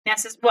didn't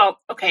well,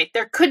 okay,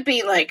 there could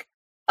be like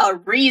a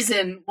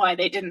reason why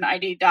they didn't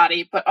ID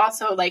Dottie, but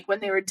also like when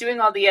they were doing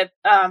all the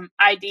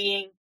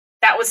IDing,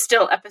 that was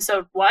still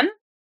episode 1,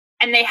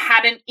 and they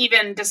hadn't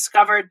even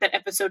discovered that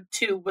episode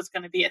 2 was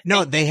going to be a thing.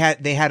 No, they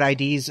had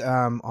IDs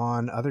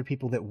on other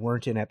people that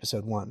weren't in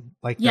episode 1.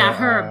 Like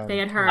Herb. They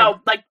had Herb. Oh,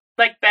 like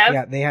Bev?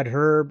 Yeah, they had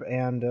Herb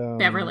and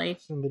Beverly.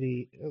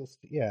 Somebody else.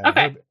 Yeah.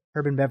 Okay.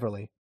 Herb and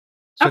Beverly.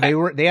 So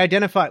they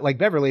identified, like,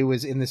 Beverly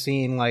was in the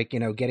scene, like,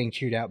 getting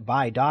chewed out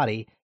by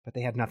Dottie, but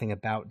they had nothing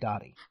about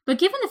Dottie. But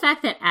given the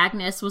fact that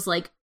Agnes was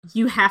like,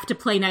 you have to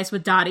play nice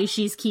with Dottie,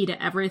 she's key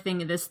to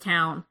everything in this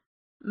town.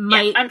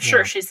 I'm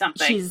sure she's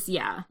something.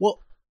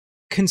 Well,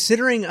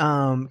 considering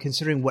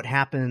what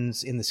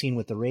happens in the scene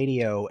with the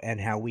radio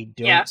and how we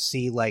don't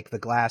see, like, the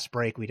glass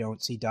break, we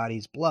don't see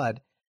Dottie's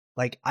blood,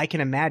 like, I can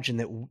imagine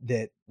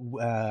that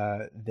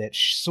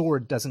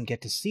Sword doesn't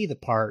get to see the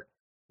part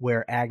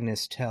where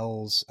Agnes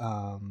tells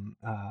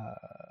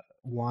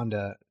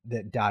Wanda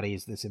that Dottie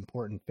is this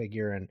important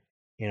figure and,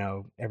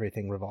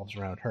 everything revolves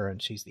around her and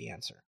she's the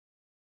answer.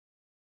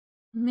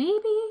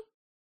 Maybe.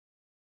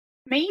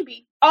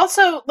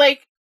 Also,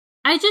 like...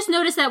 I just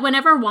noticed that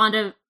whenever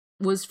Wanda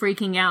was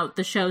freaking out,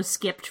 the show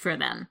skipped for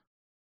them.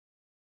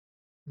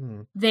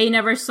 They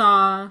never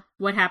saw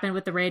what happened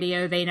with the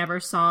radio. They never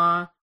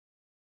saw...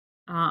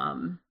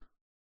 the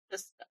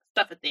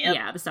stuff at the end.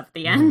 Yeah, the stuff at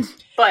the end.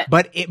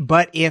 But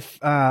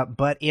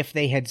if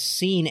they had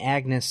seen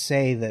Agnes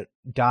say that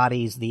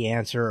Dottie's the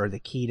answer or the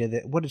key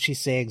to what did she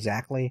say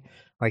exactly?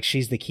 Like,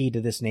 she's the key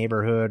to this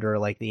neighborhood, or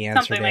like the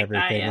answer to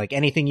everything. Like,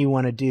 anything you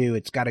want to do,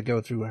 it's got to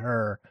go through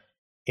her.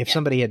 If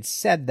somebody had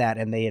said that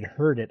and they had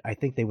heard it, I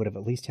think they would have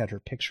at least had her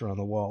picture on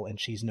the wall, and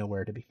she's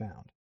nowhere to be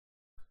found.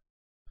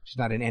 She's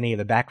not in any of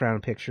the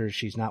background pictures.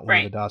 She's not one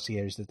of the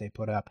dossiers that they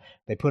put up.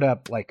 They put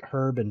up, like,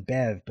 Herb and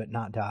Bev, but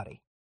not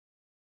Dottie.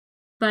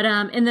 But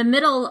in the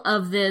middle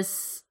of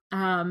this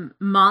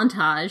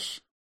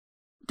montage,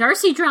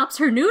 Darcy drops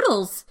her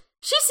noodles.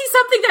 She sees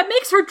something that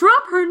makes her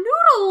drop her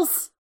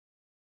noodles.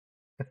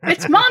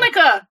 It's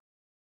Monica!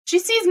 She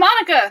sees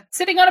Monica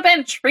sitting on a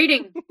bench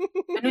reading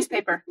a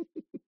newspaper.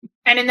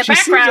 And in the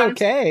background...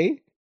 Seems okay.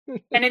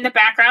 And in the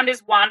background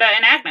is Wanda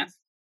and Agnes.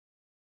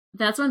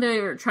 That's when they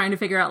were trying to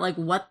figure out, like,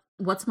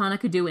 what's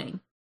Monica doing?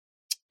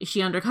 Is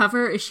she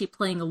undercover? Is she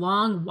playing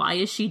along? Why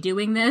is she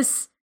doing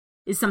this?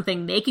 Is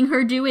something making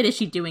her do it? Is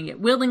she doing it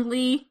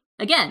willingly?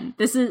 Again,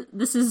 this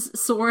is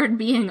Sword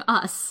being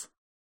us.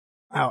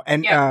 Oh,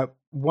 and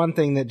one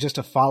thing that just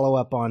to follow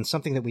up on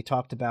something that we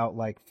talked about,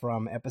 like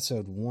from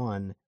episode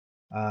 1,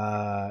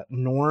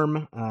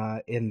 Norm,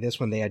 in this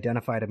one, they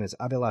identified him as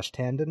Abhilash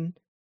Tandon,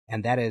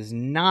 and that is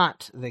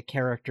not the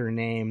character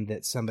name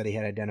that somebody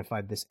had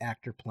identified this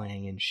actor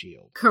playing in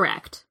S.H.I.E.L.D.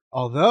 Correct.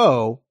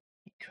 Although,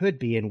 it could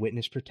be in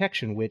Witness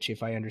Protection, which,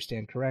 if I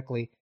understand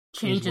correctly,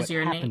 changes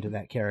your name. Happened to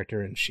that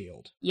character in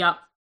S.H.I.E.L.D. Yep.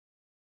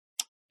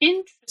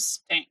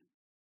 Interesting.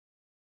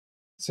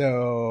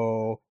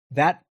 So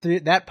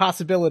that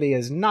possibility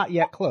is not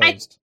yet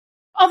closed.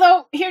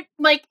 Although here,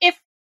 like,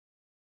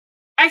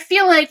 I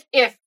feel like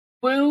if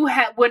Wu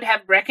would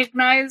have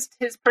recognized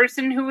his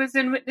person who was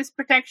in Witness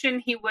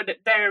Protection,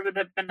 there would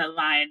have been a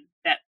line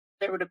that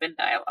there would have been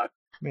dialogue.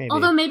 Maybe.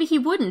 Although maybe he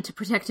wouldn't to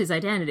protect his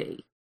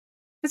identity.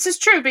 This is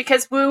true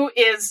because Wu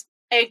is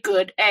a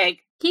good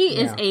egg.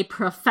 He is a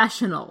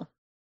professional.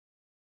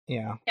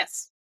 Yeah.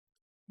 Yes.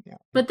 Yeah.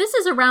 But this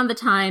is around the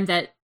time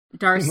that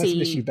Darcy... I must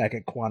miss you back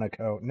at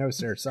Quantico. No,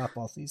 sir,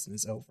 softball season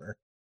is over.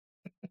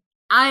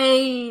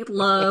 I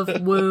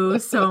love Wu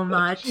so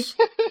much.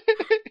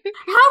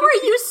 How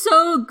are you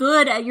so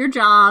good at your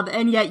job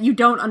and yet you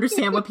don't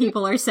understand what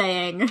people are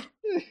saying?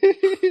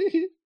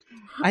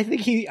 I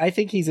think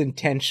he's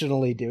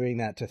intentionally doing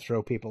that to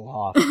throw people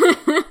off.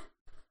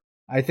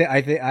 I think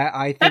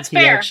he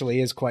fair.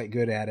 Actually is quite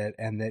good at it,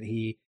 and that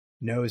he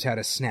knows how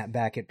to snap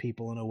back at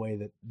people in a way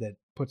that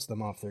puts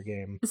them off their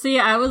game. See,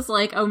 I was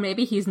like, oh,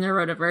 maybe he's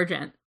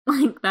neurodivergent.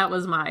 Like, that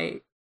was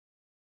my...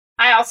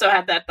 I also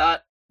had that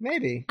thought.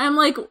 Maybe. I'm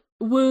like,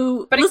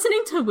 Wu... But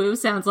listening to Wu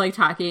sounds like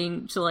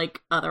talking to,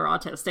 like, other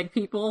autistic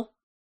people.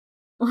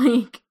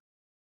 Like,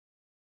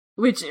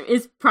 which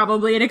is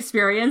probably an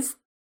experience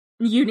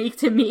unique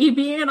to me,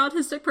 being an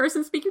autistic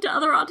person speaking to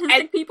other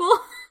autistic people.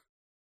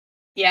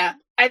 Yeah.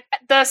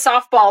 The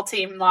softball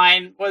team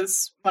line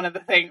was one of the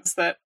things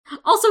that...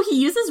 Also, he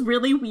uses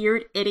really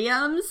weird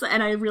idioms,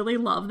 and I really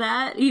love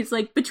that. He's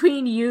like,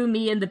 between you,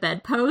 me, and the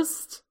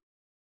bedpost.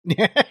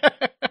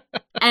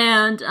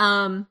 And,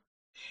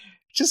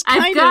 just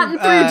I've gotten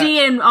through D,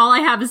 and all I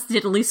have is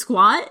diddly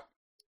squat.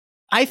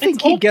 I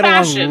think he'd get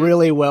along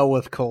really well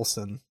with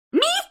Coulson.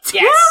 Me too!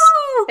 Yes.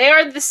 They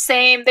are the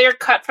same. They are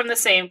cut from the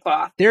same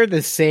cloth. They're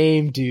the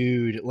same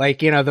dude. Like,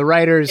 the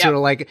writers are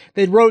like,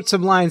 they wrote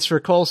some lines for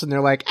Coulson. They're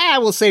like,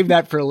 we'll save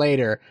that for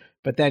later.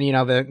 But then,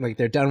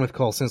 they're done with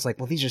Coulson. It's like,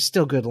 well, these are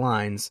still good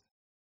lines.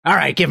 All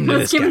right, give him to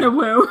this guy. Let's give him to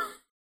Wu.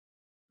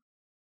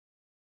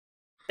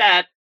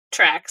 That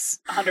tracks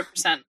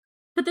 100%.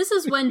 But this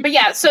is when... But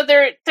yeah, so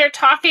they're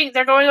talking,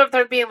 they're going over,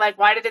 they're being like,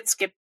 why did it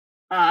skip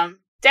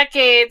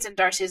decades, and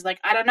Darcy's like,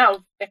 I don't know,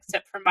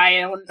 except for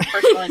my own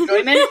personal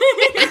enjoyment.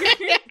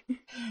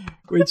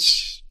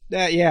 Which,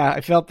 yeah,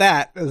 I felt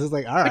that. It was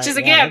like, all right, Which is,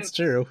 yeah, again, that's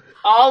true.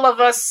 all of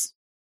us.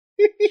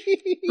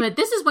 But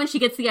this is when she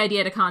gets the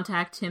idea to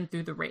contact him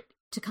through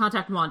to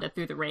contact Wanda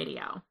through the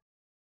radio.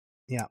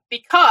 Yeah.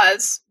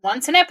 Because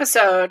once an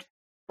episode,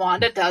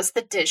 Wanda does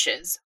the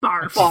dishes.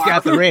 Barf. She's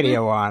got the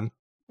radio on.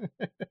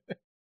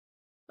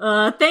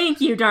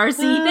 Thank you,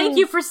 Darcy. Thank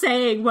you for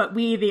saying what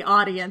we, the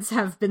audience,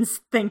 have been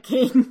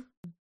thinking.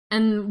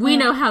 And we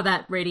know how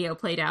that radio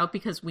played out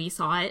because we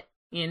saw it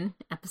in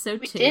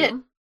episode 2. Did.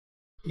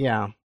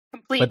 Yeah.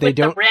 Complete But they with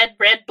don't- the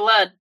red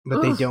blood.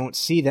 But they don't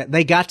see that.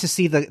 They got to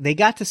see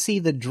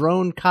the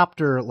drone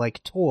copter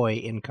like toy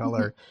in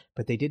color,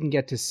 but they didn't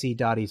get to see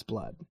Dottie's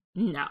blood.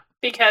 No.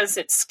 Because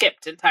it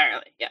skipped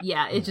entirely. Yeah.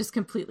 Yeah, it just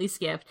completely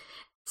skipped.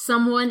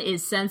 Someone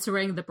is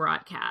censoring the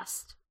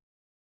broadcast.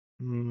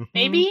 Mhm.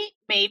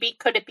 Maybe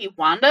could it be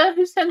Wanda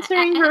who's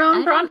censoring her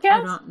own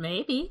broadcast?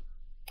 Maybe.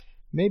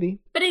 Maybe.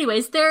 But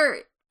anyways,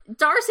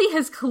 Darcy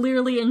has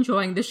clearly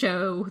enjoying the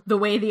show the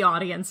way the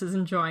audience is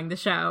enjoying the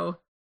show.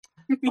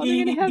 Oh,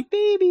 they're gonna have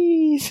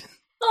babies.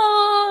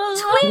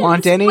 Oh, twins!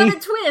 Want any? What a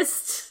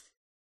twist!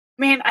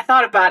 Man, I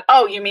thought about.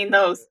 Oh, you mean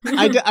those?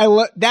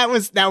 That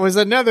was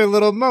another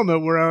little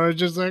moment where I was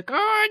just like,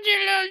 oh,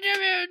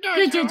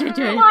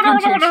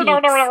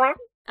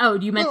 Oh,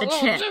 you meant the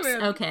chips.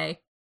 Okay.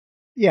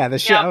 yeah, the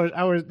ship. Yep.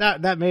 I was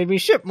that made me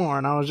ship more,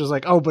 and I was just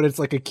like, oh, but it's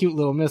like a cute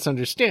little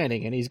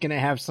misunderstanding, and he's gonna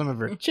have some of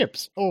her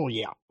chips. Oh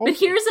yeah. But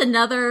here's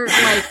another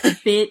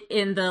bit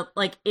in the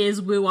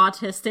is Wu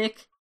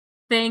autistic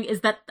thing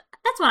is that's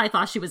what I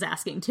thought she was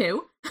asking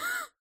too.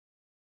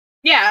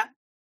 Yeah.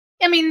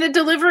 I mean, the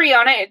delivery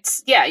on it,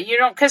 you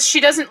don't, because she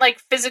doesn't,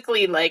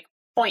 physically,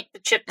 point the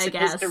chips in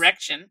his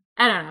direction.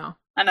 I don't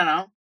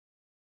know.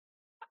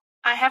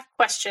 I have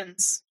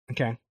questions.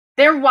 Okay.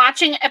 They're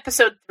watching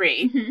episode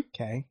 3. Mm-hmm.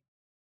 Okay.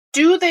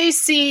 Do they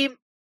see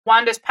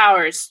Wanda's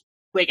powers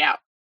wig out?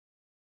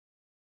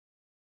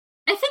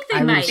 I think they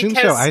I would might. assume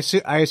because-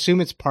 so. I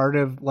assume it's part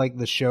of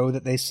the show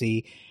that they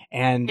see,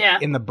 and Yeah.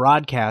 in the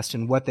broadcast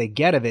and what they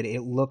get of it,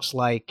 it looks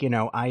like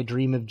I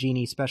Dream of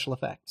Jeannie special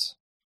effects.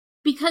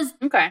 Because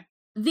Okay.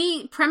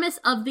 the premise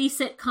of the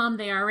sitcom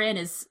they are in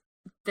is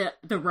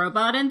the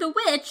robot and the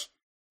witch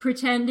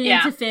pretending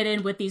to fit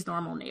in with these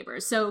normal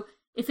neighbors. So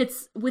if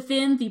it's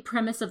within the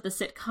premise of the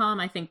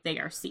sitcom, I think they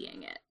are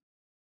seeing it.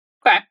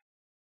 Okay.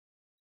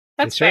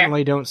 That's they fair.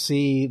 certainly don't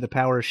see the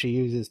power she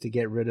uses to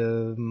get rid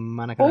of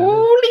Monica.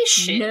 Holy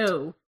shit.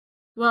 No.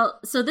 Well,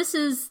 so this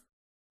is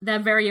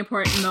that very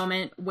important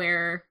moment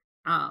where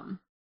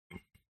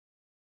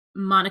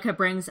Monica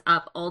brings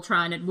up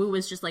Ultron and Wu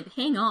is just like,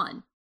 hang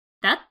on.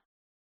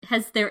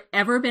 Has there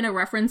ever been a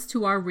reference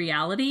to our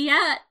reality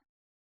yet?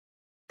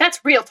 That's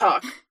real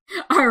talk.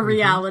 Our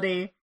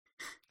reality.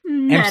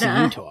 Meta.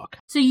 MCU talk.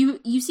 So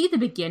you see the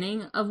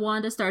beginning of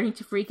Wanda starting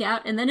to freak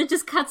out, and then it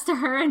just cuts to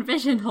her and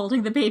Vision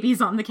holding the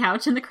babies on the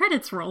couch and the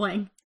credits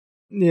rolling.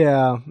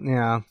 Yeah.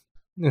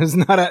 It was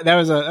not that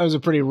was a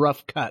pretty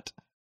rough cut.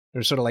 It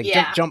was sort of like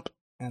jump,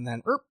 and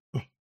then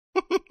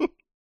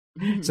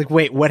it's like,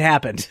 wait, what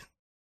happened?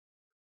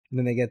 And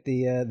then they get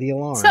the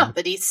alarm.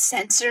 Somebody's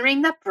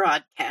censoring the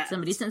broadcast.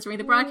 Somebody's censoring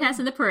the broadcast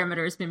and the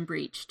perimeter has been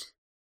breached.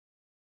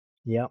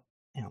 Yep.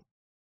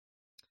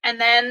 And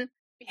then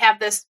we have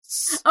this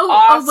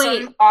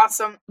wait.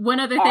 awesome One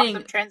other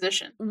thing.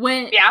 transition.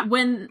 When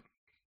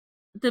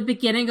the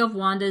beginning of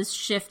Wanda's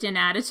shift in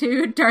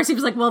attitude, Darcy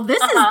was like, well,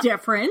 this is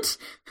different.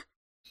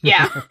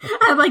 Yeah.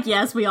 I'm like,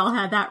 yes, we all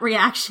had that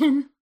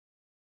reaction.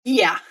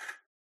 Yeah.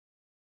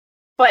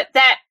 But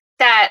that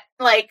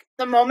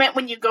the moment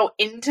when you go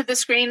into the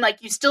screen,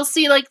 you still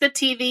see the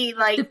TV,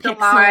 the pixels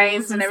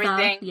lines and stuff,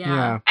 everything.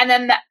 Yeah. And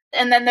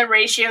then the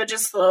ratio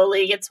just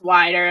slowly gets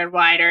wider and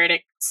wider and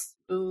it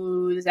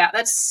smooths out.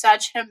 That's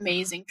such an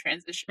amazing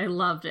transition. I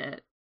loved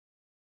it.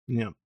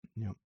 Yeah.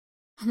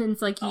 And then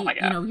it's like,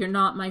 you're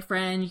not my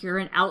friend, you're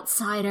an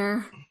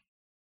outsider.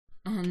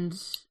 And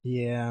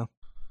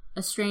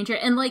a stranger.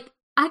 And I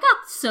got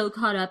so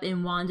caught up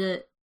in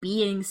Wanda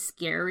being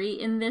scary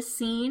in this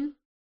scene.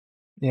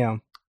 Yeah.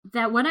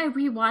 That when I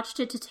rewatched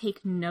it to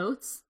take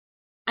notes,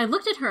 I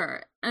looked at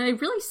her and I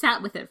really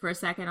sat with it for a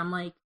second. I'm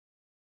like,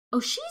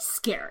 oh, she's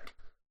scared.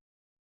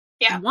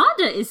 Yeah.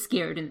 Wanda is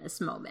scared in this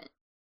moment.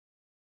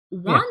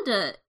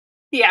 Wanda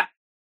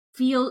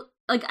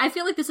I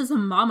feel like this is a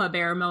mama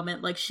bear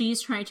moment.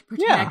 She's trying to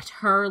protect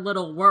her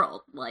little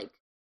world.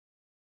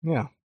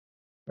 Yeah.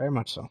 Very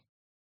much so.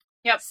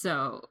 Yep.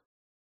 So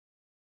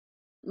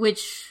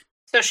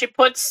she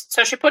puts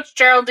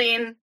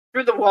Geraldine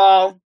through the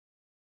wall,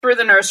 through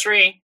the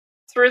nursery,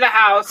 through the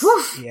house.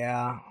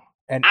 Yeah.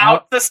 And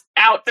out the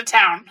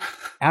town.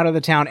 Out of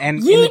the town. And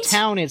Yeet! in the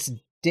town it's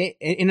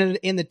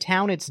in the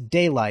town it's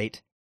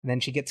daylight, and then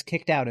she gets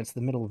kicked out, it's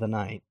the middle of the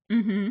night.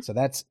 Mm-hmm.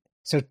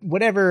 So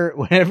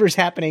whatever's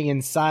happening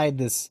inside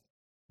this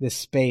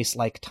space,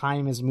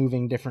 time is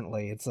moving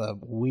differently. It's a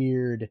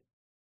weird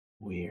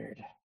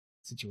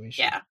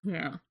situation.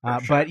 Yeah.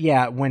 But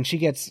when she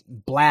gets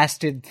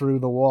blasted through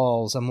the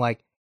walls, I'm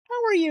like,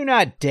 how are you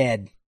not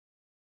dead?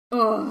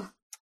 Ugh.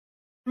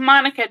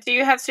 Monica, do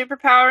you have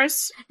superpowers?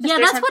 Is Yeah, there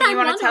that's what something I'm you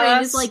wanna tell wondering.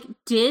 us? Is like,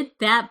 did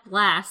that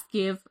blast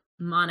give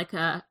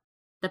Monica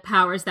the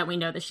powers that we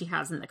know that she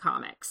has in the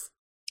comics?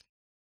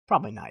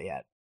 Probably not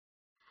yet.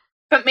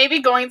 But maybe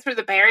going through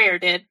the barrier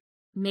did.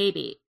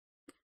 Maybe.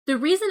 The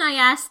reason I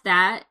asked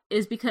that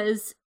is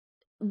because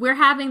we're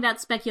having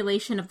that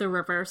speculation of the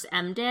reverse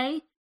M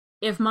Day.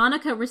 If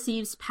Monica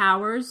receives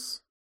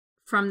powers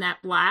from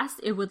that blast,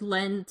 it would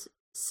lend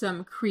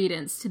some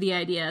credence to the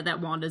idea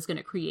that Wanda's going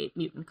to create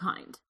mutant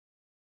kind.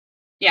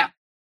 Yeah.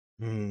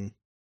 Like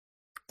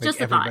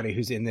Just a thought. everybody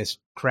who's in this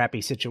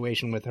crappy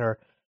situation with her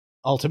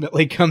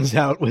ultimately comes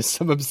out with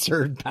some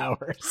absurd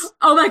powers.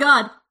 Oh my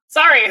god!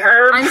 Sorry,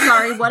 Herb. I'm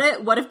sorry.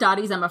 What if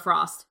Dottie's Emma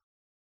Frost?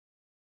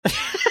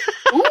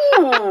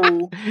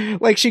 Ooh.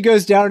 Like she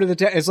goes down to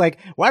the it's like,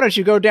 why don't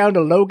you go down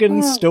to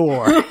Logan's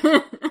store?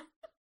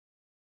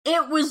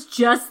 It was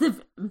just the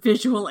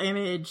visual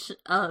image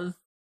of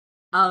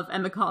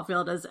Emma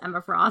Caulfield as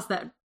Emma Frost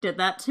that did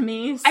that to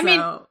me. So. I mean,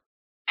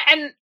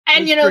 and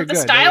It's you know, pretty the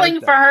good. I styling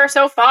like for that. her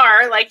so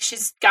far, like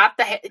she's got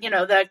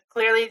the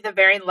clearly the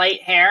very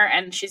light hair,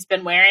 and she's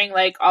been wearing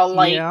like all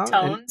light Yeah,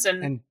 tones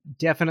and And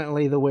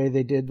definitely the way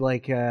they did,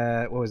 like,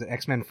 what was it,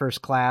 X-Men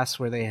First Class,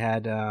 where they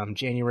had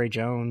January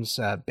Jones,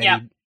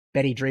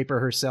 Betty Draper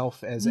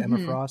herself as Emma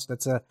Mhm. Frost.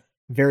 That's a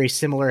very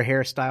similar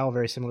hairstyle,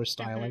 very similar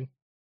styling.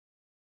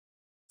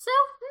 So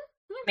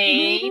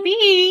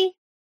maybe.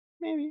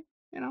 Maybe,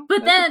 But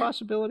that's then- a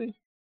possibility.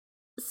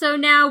 So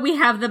now we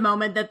have the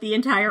moment that the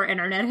entire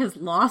internet has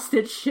lost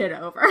its shit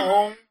over.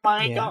 Oh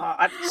my Yeah.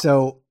 god.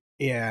 So,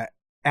 yeah,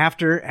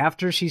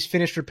 after she's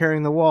finished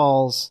repairing the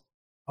walls,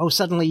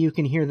 suddenly you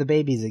can hear the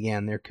babies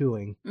again. They're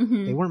cooing.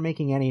 Mhm. They weren't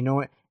making any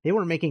noise. They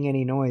weren't making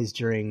any noise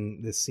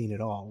during this scene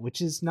at all,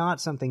 which is not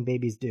something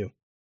babies do.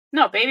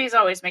 No, babies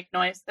always make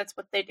noise. That's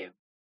what they do.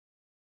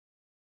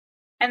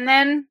 And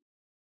then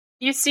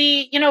you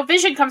see,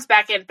 Vision comes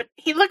back in, but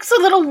he looks a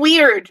little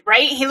weird,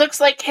 right? He looks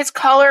like his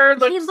color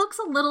He looks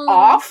a little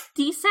off.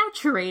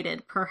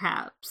 desaturated,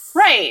 perhaps.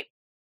 Right.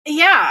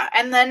 Yeah,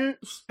 and then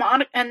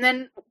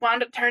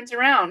Wanda turns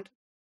around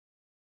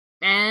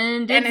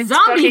And and it's it's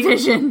zombie fucking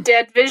vision.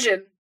 dead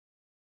Vision.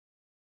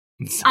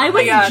 I my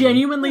was God.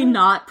 genuinely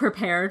not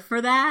prepared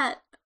for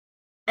that.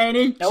 And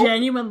it Nope.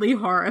 genuinely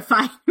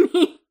horrified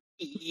me.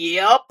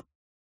 Yep.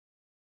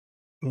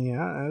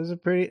 Yeah,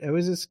 it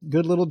was this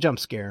good little jump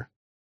scare.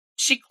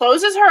 She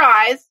closes her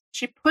eyes,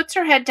 she puts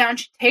her head down,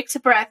 she takes a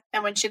breath,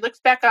 and when she looks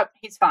back up,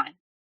 he's fine.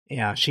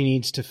 Yeah, she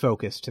needs to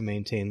focus to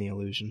maintain the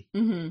illusion.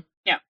 Mm-hmm.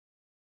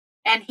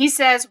 And he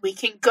says, "We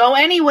can go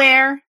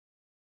anywhere."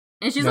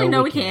 And she's No, like,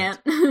 no, we we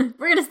can't.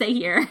 We're gonna stay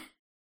here.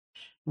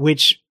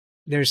 Which,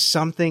 there's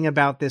something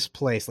about this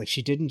place. Like,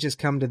 she didn't just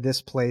come to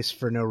this place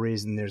for no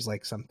reason. There's,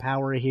 like, some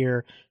power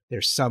here.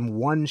 There's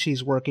someone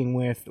she's working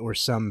with, or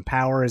some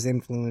power has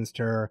influenced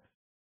her.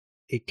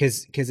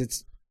 Because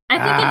it's... I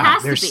think it has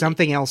to be. There's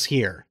something else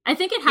here. I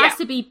think it has Yeah.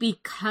 to be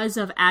because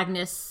of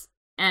Agnes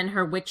and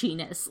her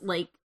witchiness.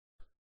 Like,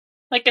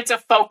 Like it's a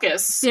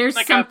focus. there's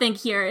like something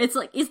here. It's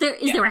like, is there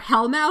a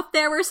hellmouth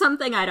there or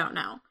something? I don't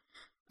know.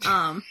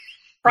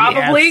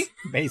 Probably. Yes,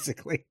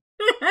 basically.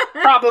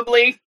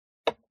 Probably.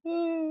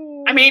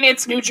 I mean,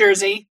 it's New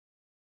Jersey.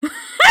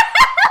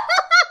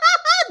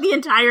 The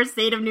entire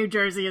state of New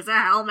Jersey is a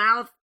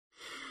hellmouth.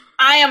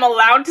 I am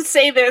allowed to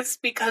say this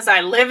because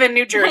I live in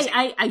New Jersey.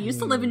 Hey, I used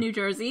to live in New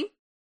Jersey.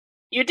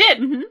 You did.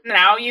 Mhm.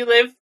 Now you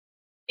live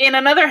in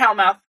another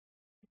hellmouth.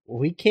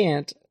 We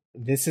can't.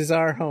 This is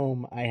our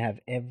home. I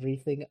have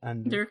everything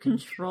Under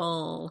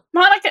control.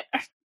 Monica.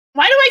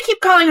 Why do I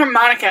keep calling her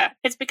Monica?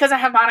 It's because I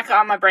have Monica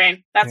on my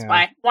brain. That's Yeah.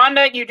 why.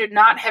 Wanda, you do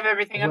not have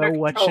everything under Well,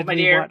 what control, should my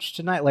we dear. watch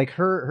tonight? Like,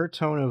 her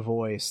tone of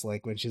voice,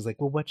 like, when she's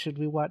like, well, what should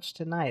we watch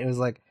tonight? It was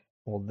like,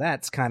 well,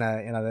 that's kind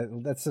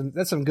of, that's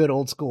some good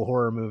old school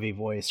horror movie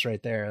voice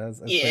right there. That's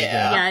pretty Yeah.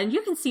 good. Yeah, and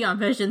you can see on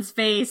Vision's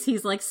face,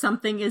 he's like,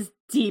 something is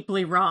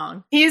deeply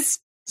wrong. He's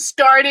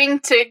starting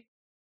to,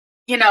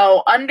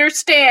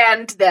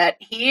 understand that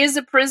he is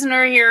a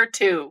prisoner here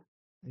too.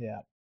 Yeah.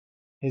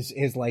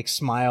 His like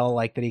smile,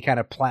 like that he kind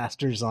of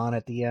plasters on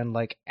at the end,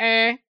 like,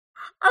 Okay,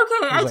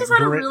 I He's just like,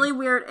 had a "Grit." really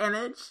weird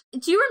image.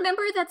 Do you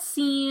remember that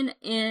scene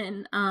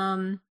in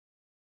Haunting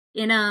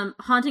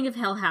of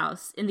Hill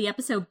House, in the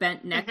episode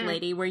Bent Neck Mhm.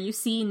 Lady, where you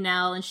see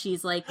Nell and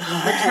she's like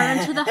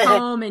returned to the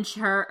home and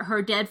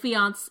her dead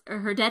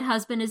her dead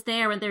husband is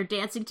there and they're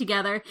dancing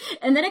together,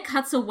 and then it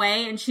cuts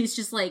away and she's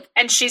just like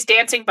And she's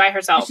dancing by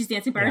herself. she's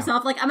dancing by Yeah.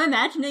 herself. Like, I'm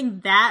imagining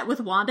that with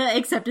Wanda,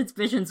 except it's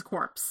Vision's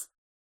corpse.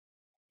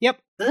 yep.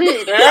 Ah.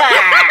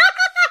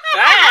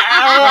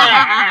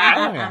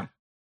 Oh, yeah.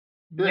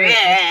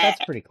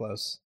 That's pretty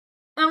close.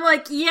 I'm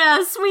like,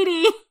 yeah,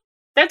 sweetie.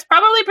 That's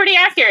probably pretty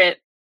accurate.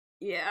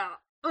 Yeah.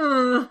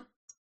 Ugh.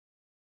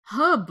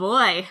 Oh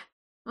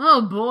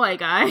boy,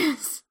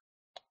 guys.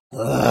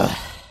 Ugh.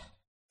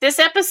 This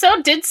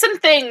episode did some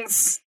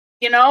things,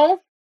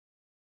 Well,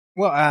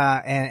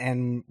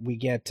 and we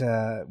get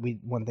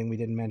one thing we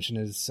didn't mention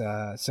is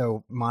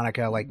so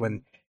Monica, like,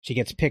 when she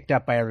gets picked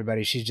up by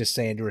everybody, she's just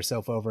saying to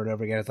herself over and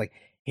over again, it's like,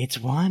 it's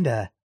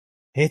Wanda.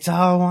 It's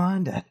all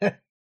Wanda.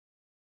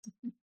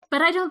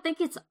 But I don't think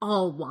it's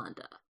all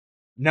Wanda.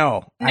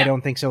 No, I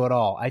don't think so at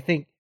all. I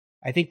think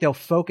they'll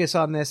focus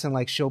on this and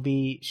like she'll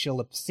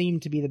seem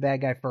to be the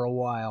bad guy for a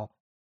while,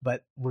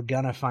 but we're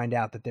gonna find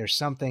out that there's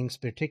something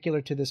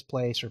particular to this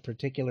place or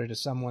particular to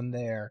someone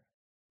there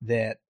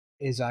that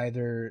is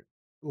either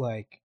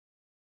like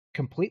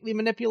completely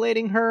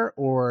manipulating her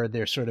or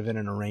they're sort of in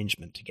an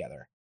arrangement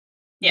together.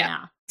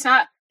 Yeah. It's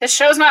not, the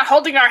show's not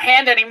holding our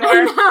hand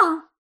anymore.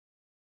 No.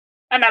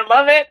 And I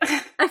love it.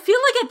 I feel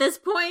like at this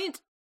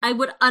point, I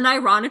would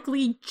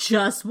unironically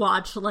just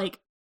watch, like,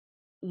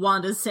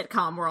 Wanda's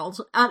sitcom world.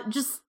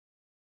 Just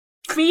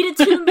feed it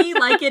to me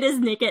like it is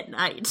Nick at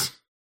Night.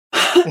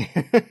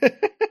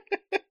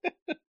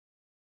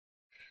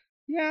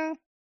 Yeah.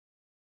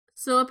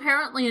 So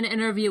apparently an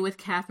interview with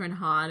Catherine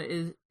Hahn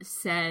is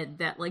said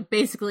that, like,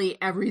 basically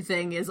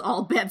everything is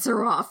all bets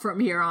are off from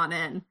here on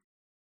in.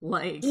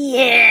 Like,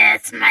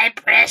 yes, my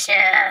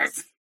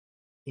precious.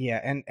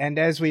 Yeah, and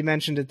as we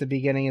mentioned at the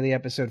beginning of the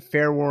episode,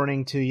 fair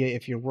warning to you,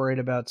 if you're worried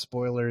about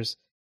spoilers,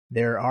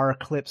 there are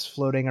clips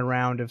floating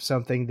around of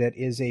something that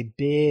is a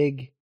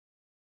big,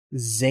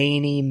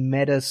 zany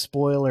meta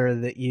spoiler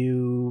that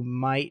you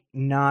might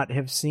not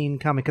have seen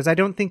coming. Because I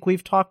don't think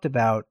we've talked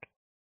about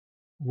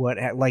what,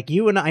 like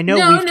you and I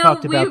know we've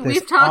talked about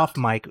this off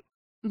mic.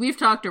 We've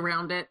talked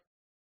around it.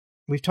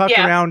 We've talked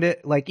around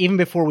it, like even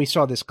before we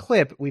saw this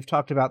clip, we've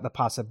talked about the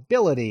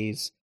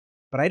possibilities.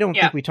 But I don't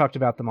think we talked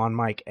about them on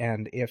mic,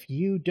 and if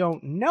you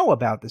don't know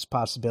about this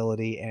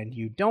possibility and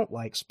you don't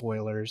like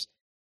spoilers,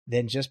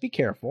 then just be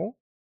careful.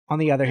 On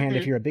the other hand,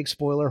 if you're a big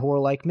spoiler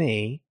whore like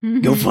me,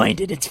 go find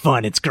it. It's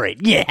fun. It's great.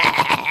 Yeah!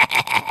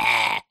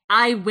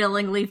 I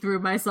willingly threw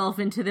myself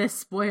into this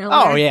spoiler.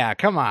 Oh, yeah.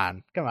 Come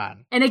on.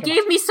 And it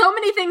gave me so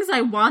many things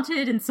I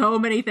wanted and so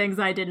many things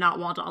I did not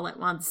want all at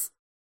once.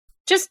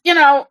 Just,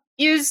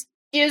 use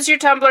your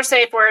Tumblr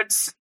safe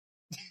words.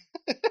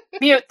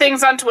 Mute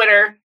things on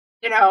Twitter.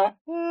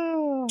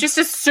 Just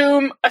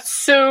assume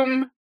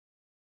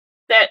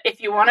that if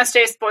you want to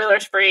stay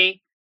spoilers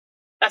free,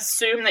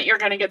 assume that you're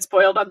going to get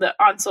spoiled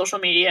on social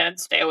media and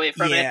stay away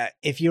from it.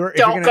 Yeah,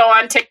 don't go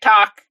on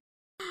TikTok.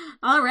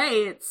 All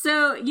right,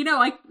 so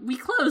we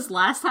closed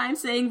last time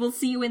saying we'll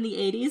see you in the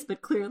 80s,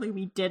 but clearly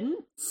we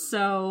didn't.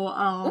 So,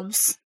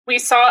 oops, we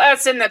saw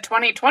us in the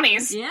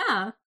 2020s.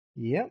 Yeah.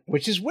 Yep,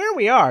 which is where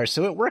we are.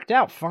 So it worked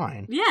out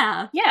fine.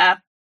 Yeah.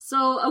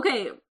 So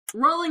okay.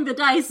 Rolling the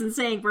dice and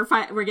saying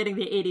we're getting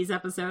the 80s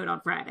episode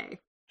on Friday.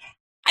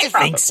 I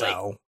think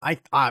so. I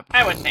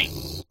would think.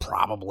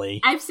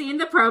 Probably. I've seen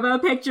the promo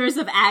pictures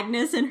of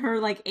Agnes in her,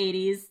 like,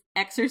 80s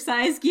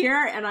exercise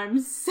gear, and I'm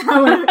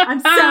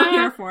so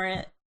here for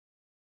it.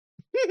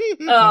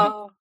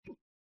 Oh.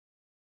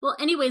 Well,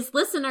 anyways,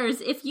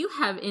 listeners, if you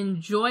have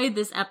enjoyed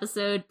this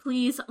episode,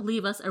 please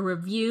leave us a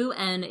review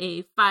and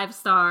a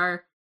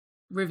 5-star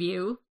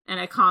review and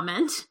a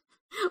comment.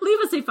 Leave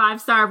us a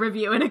 5-star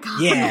review and a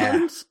comment.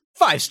 Yeah.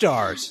 5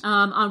 stars.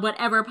 On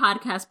whatever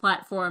podcast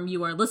platform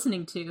you are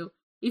listening to.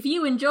 If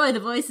you enjoy the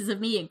voices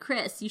of me and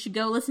Chris, you should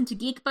go listen to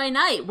Geek by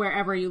Night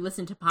wherever you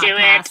listen to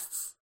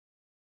podcasts.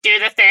 Do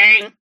the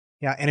thing.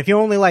 Yeah, and if you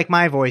only like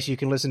my voice, you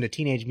can listen to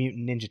Teenage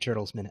Mutant Ninja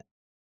Turtles Minute.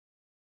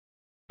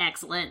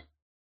 Excellent.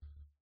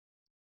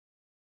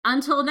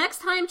 Until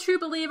next time, true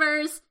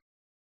believers,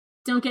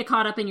 don't get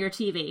caught up in your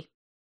TV.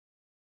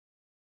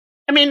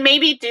 I mean,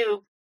 maybe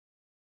do.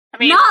 I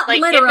mean, not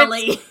like,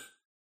 literally.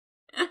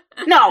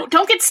 No,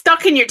 don't get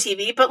stuck in your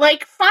TV, but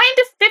find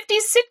a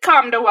 50s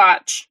sitcom to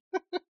watch.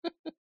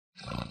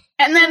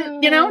 And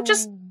then,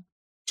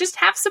 just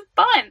have some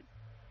fun.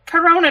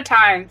 Corona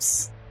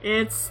times.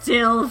 It's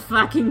still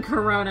fucking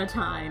Corona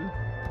time.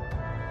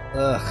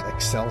 Ugh,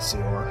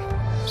 Excelsior.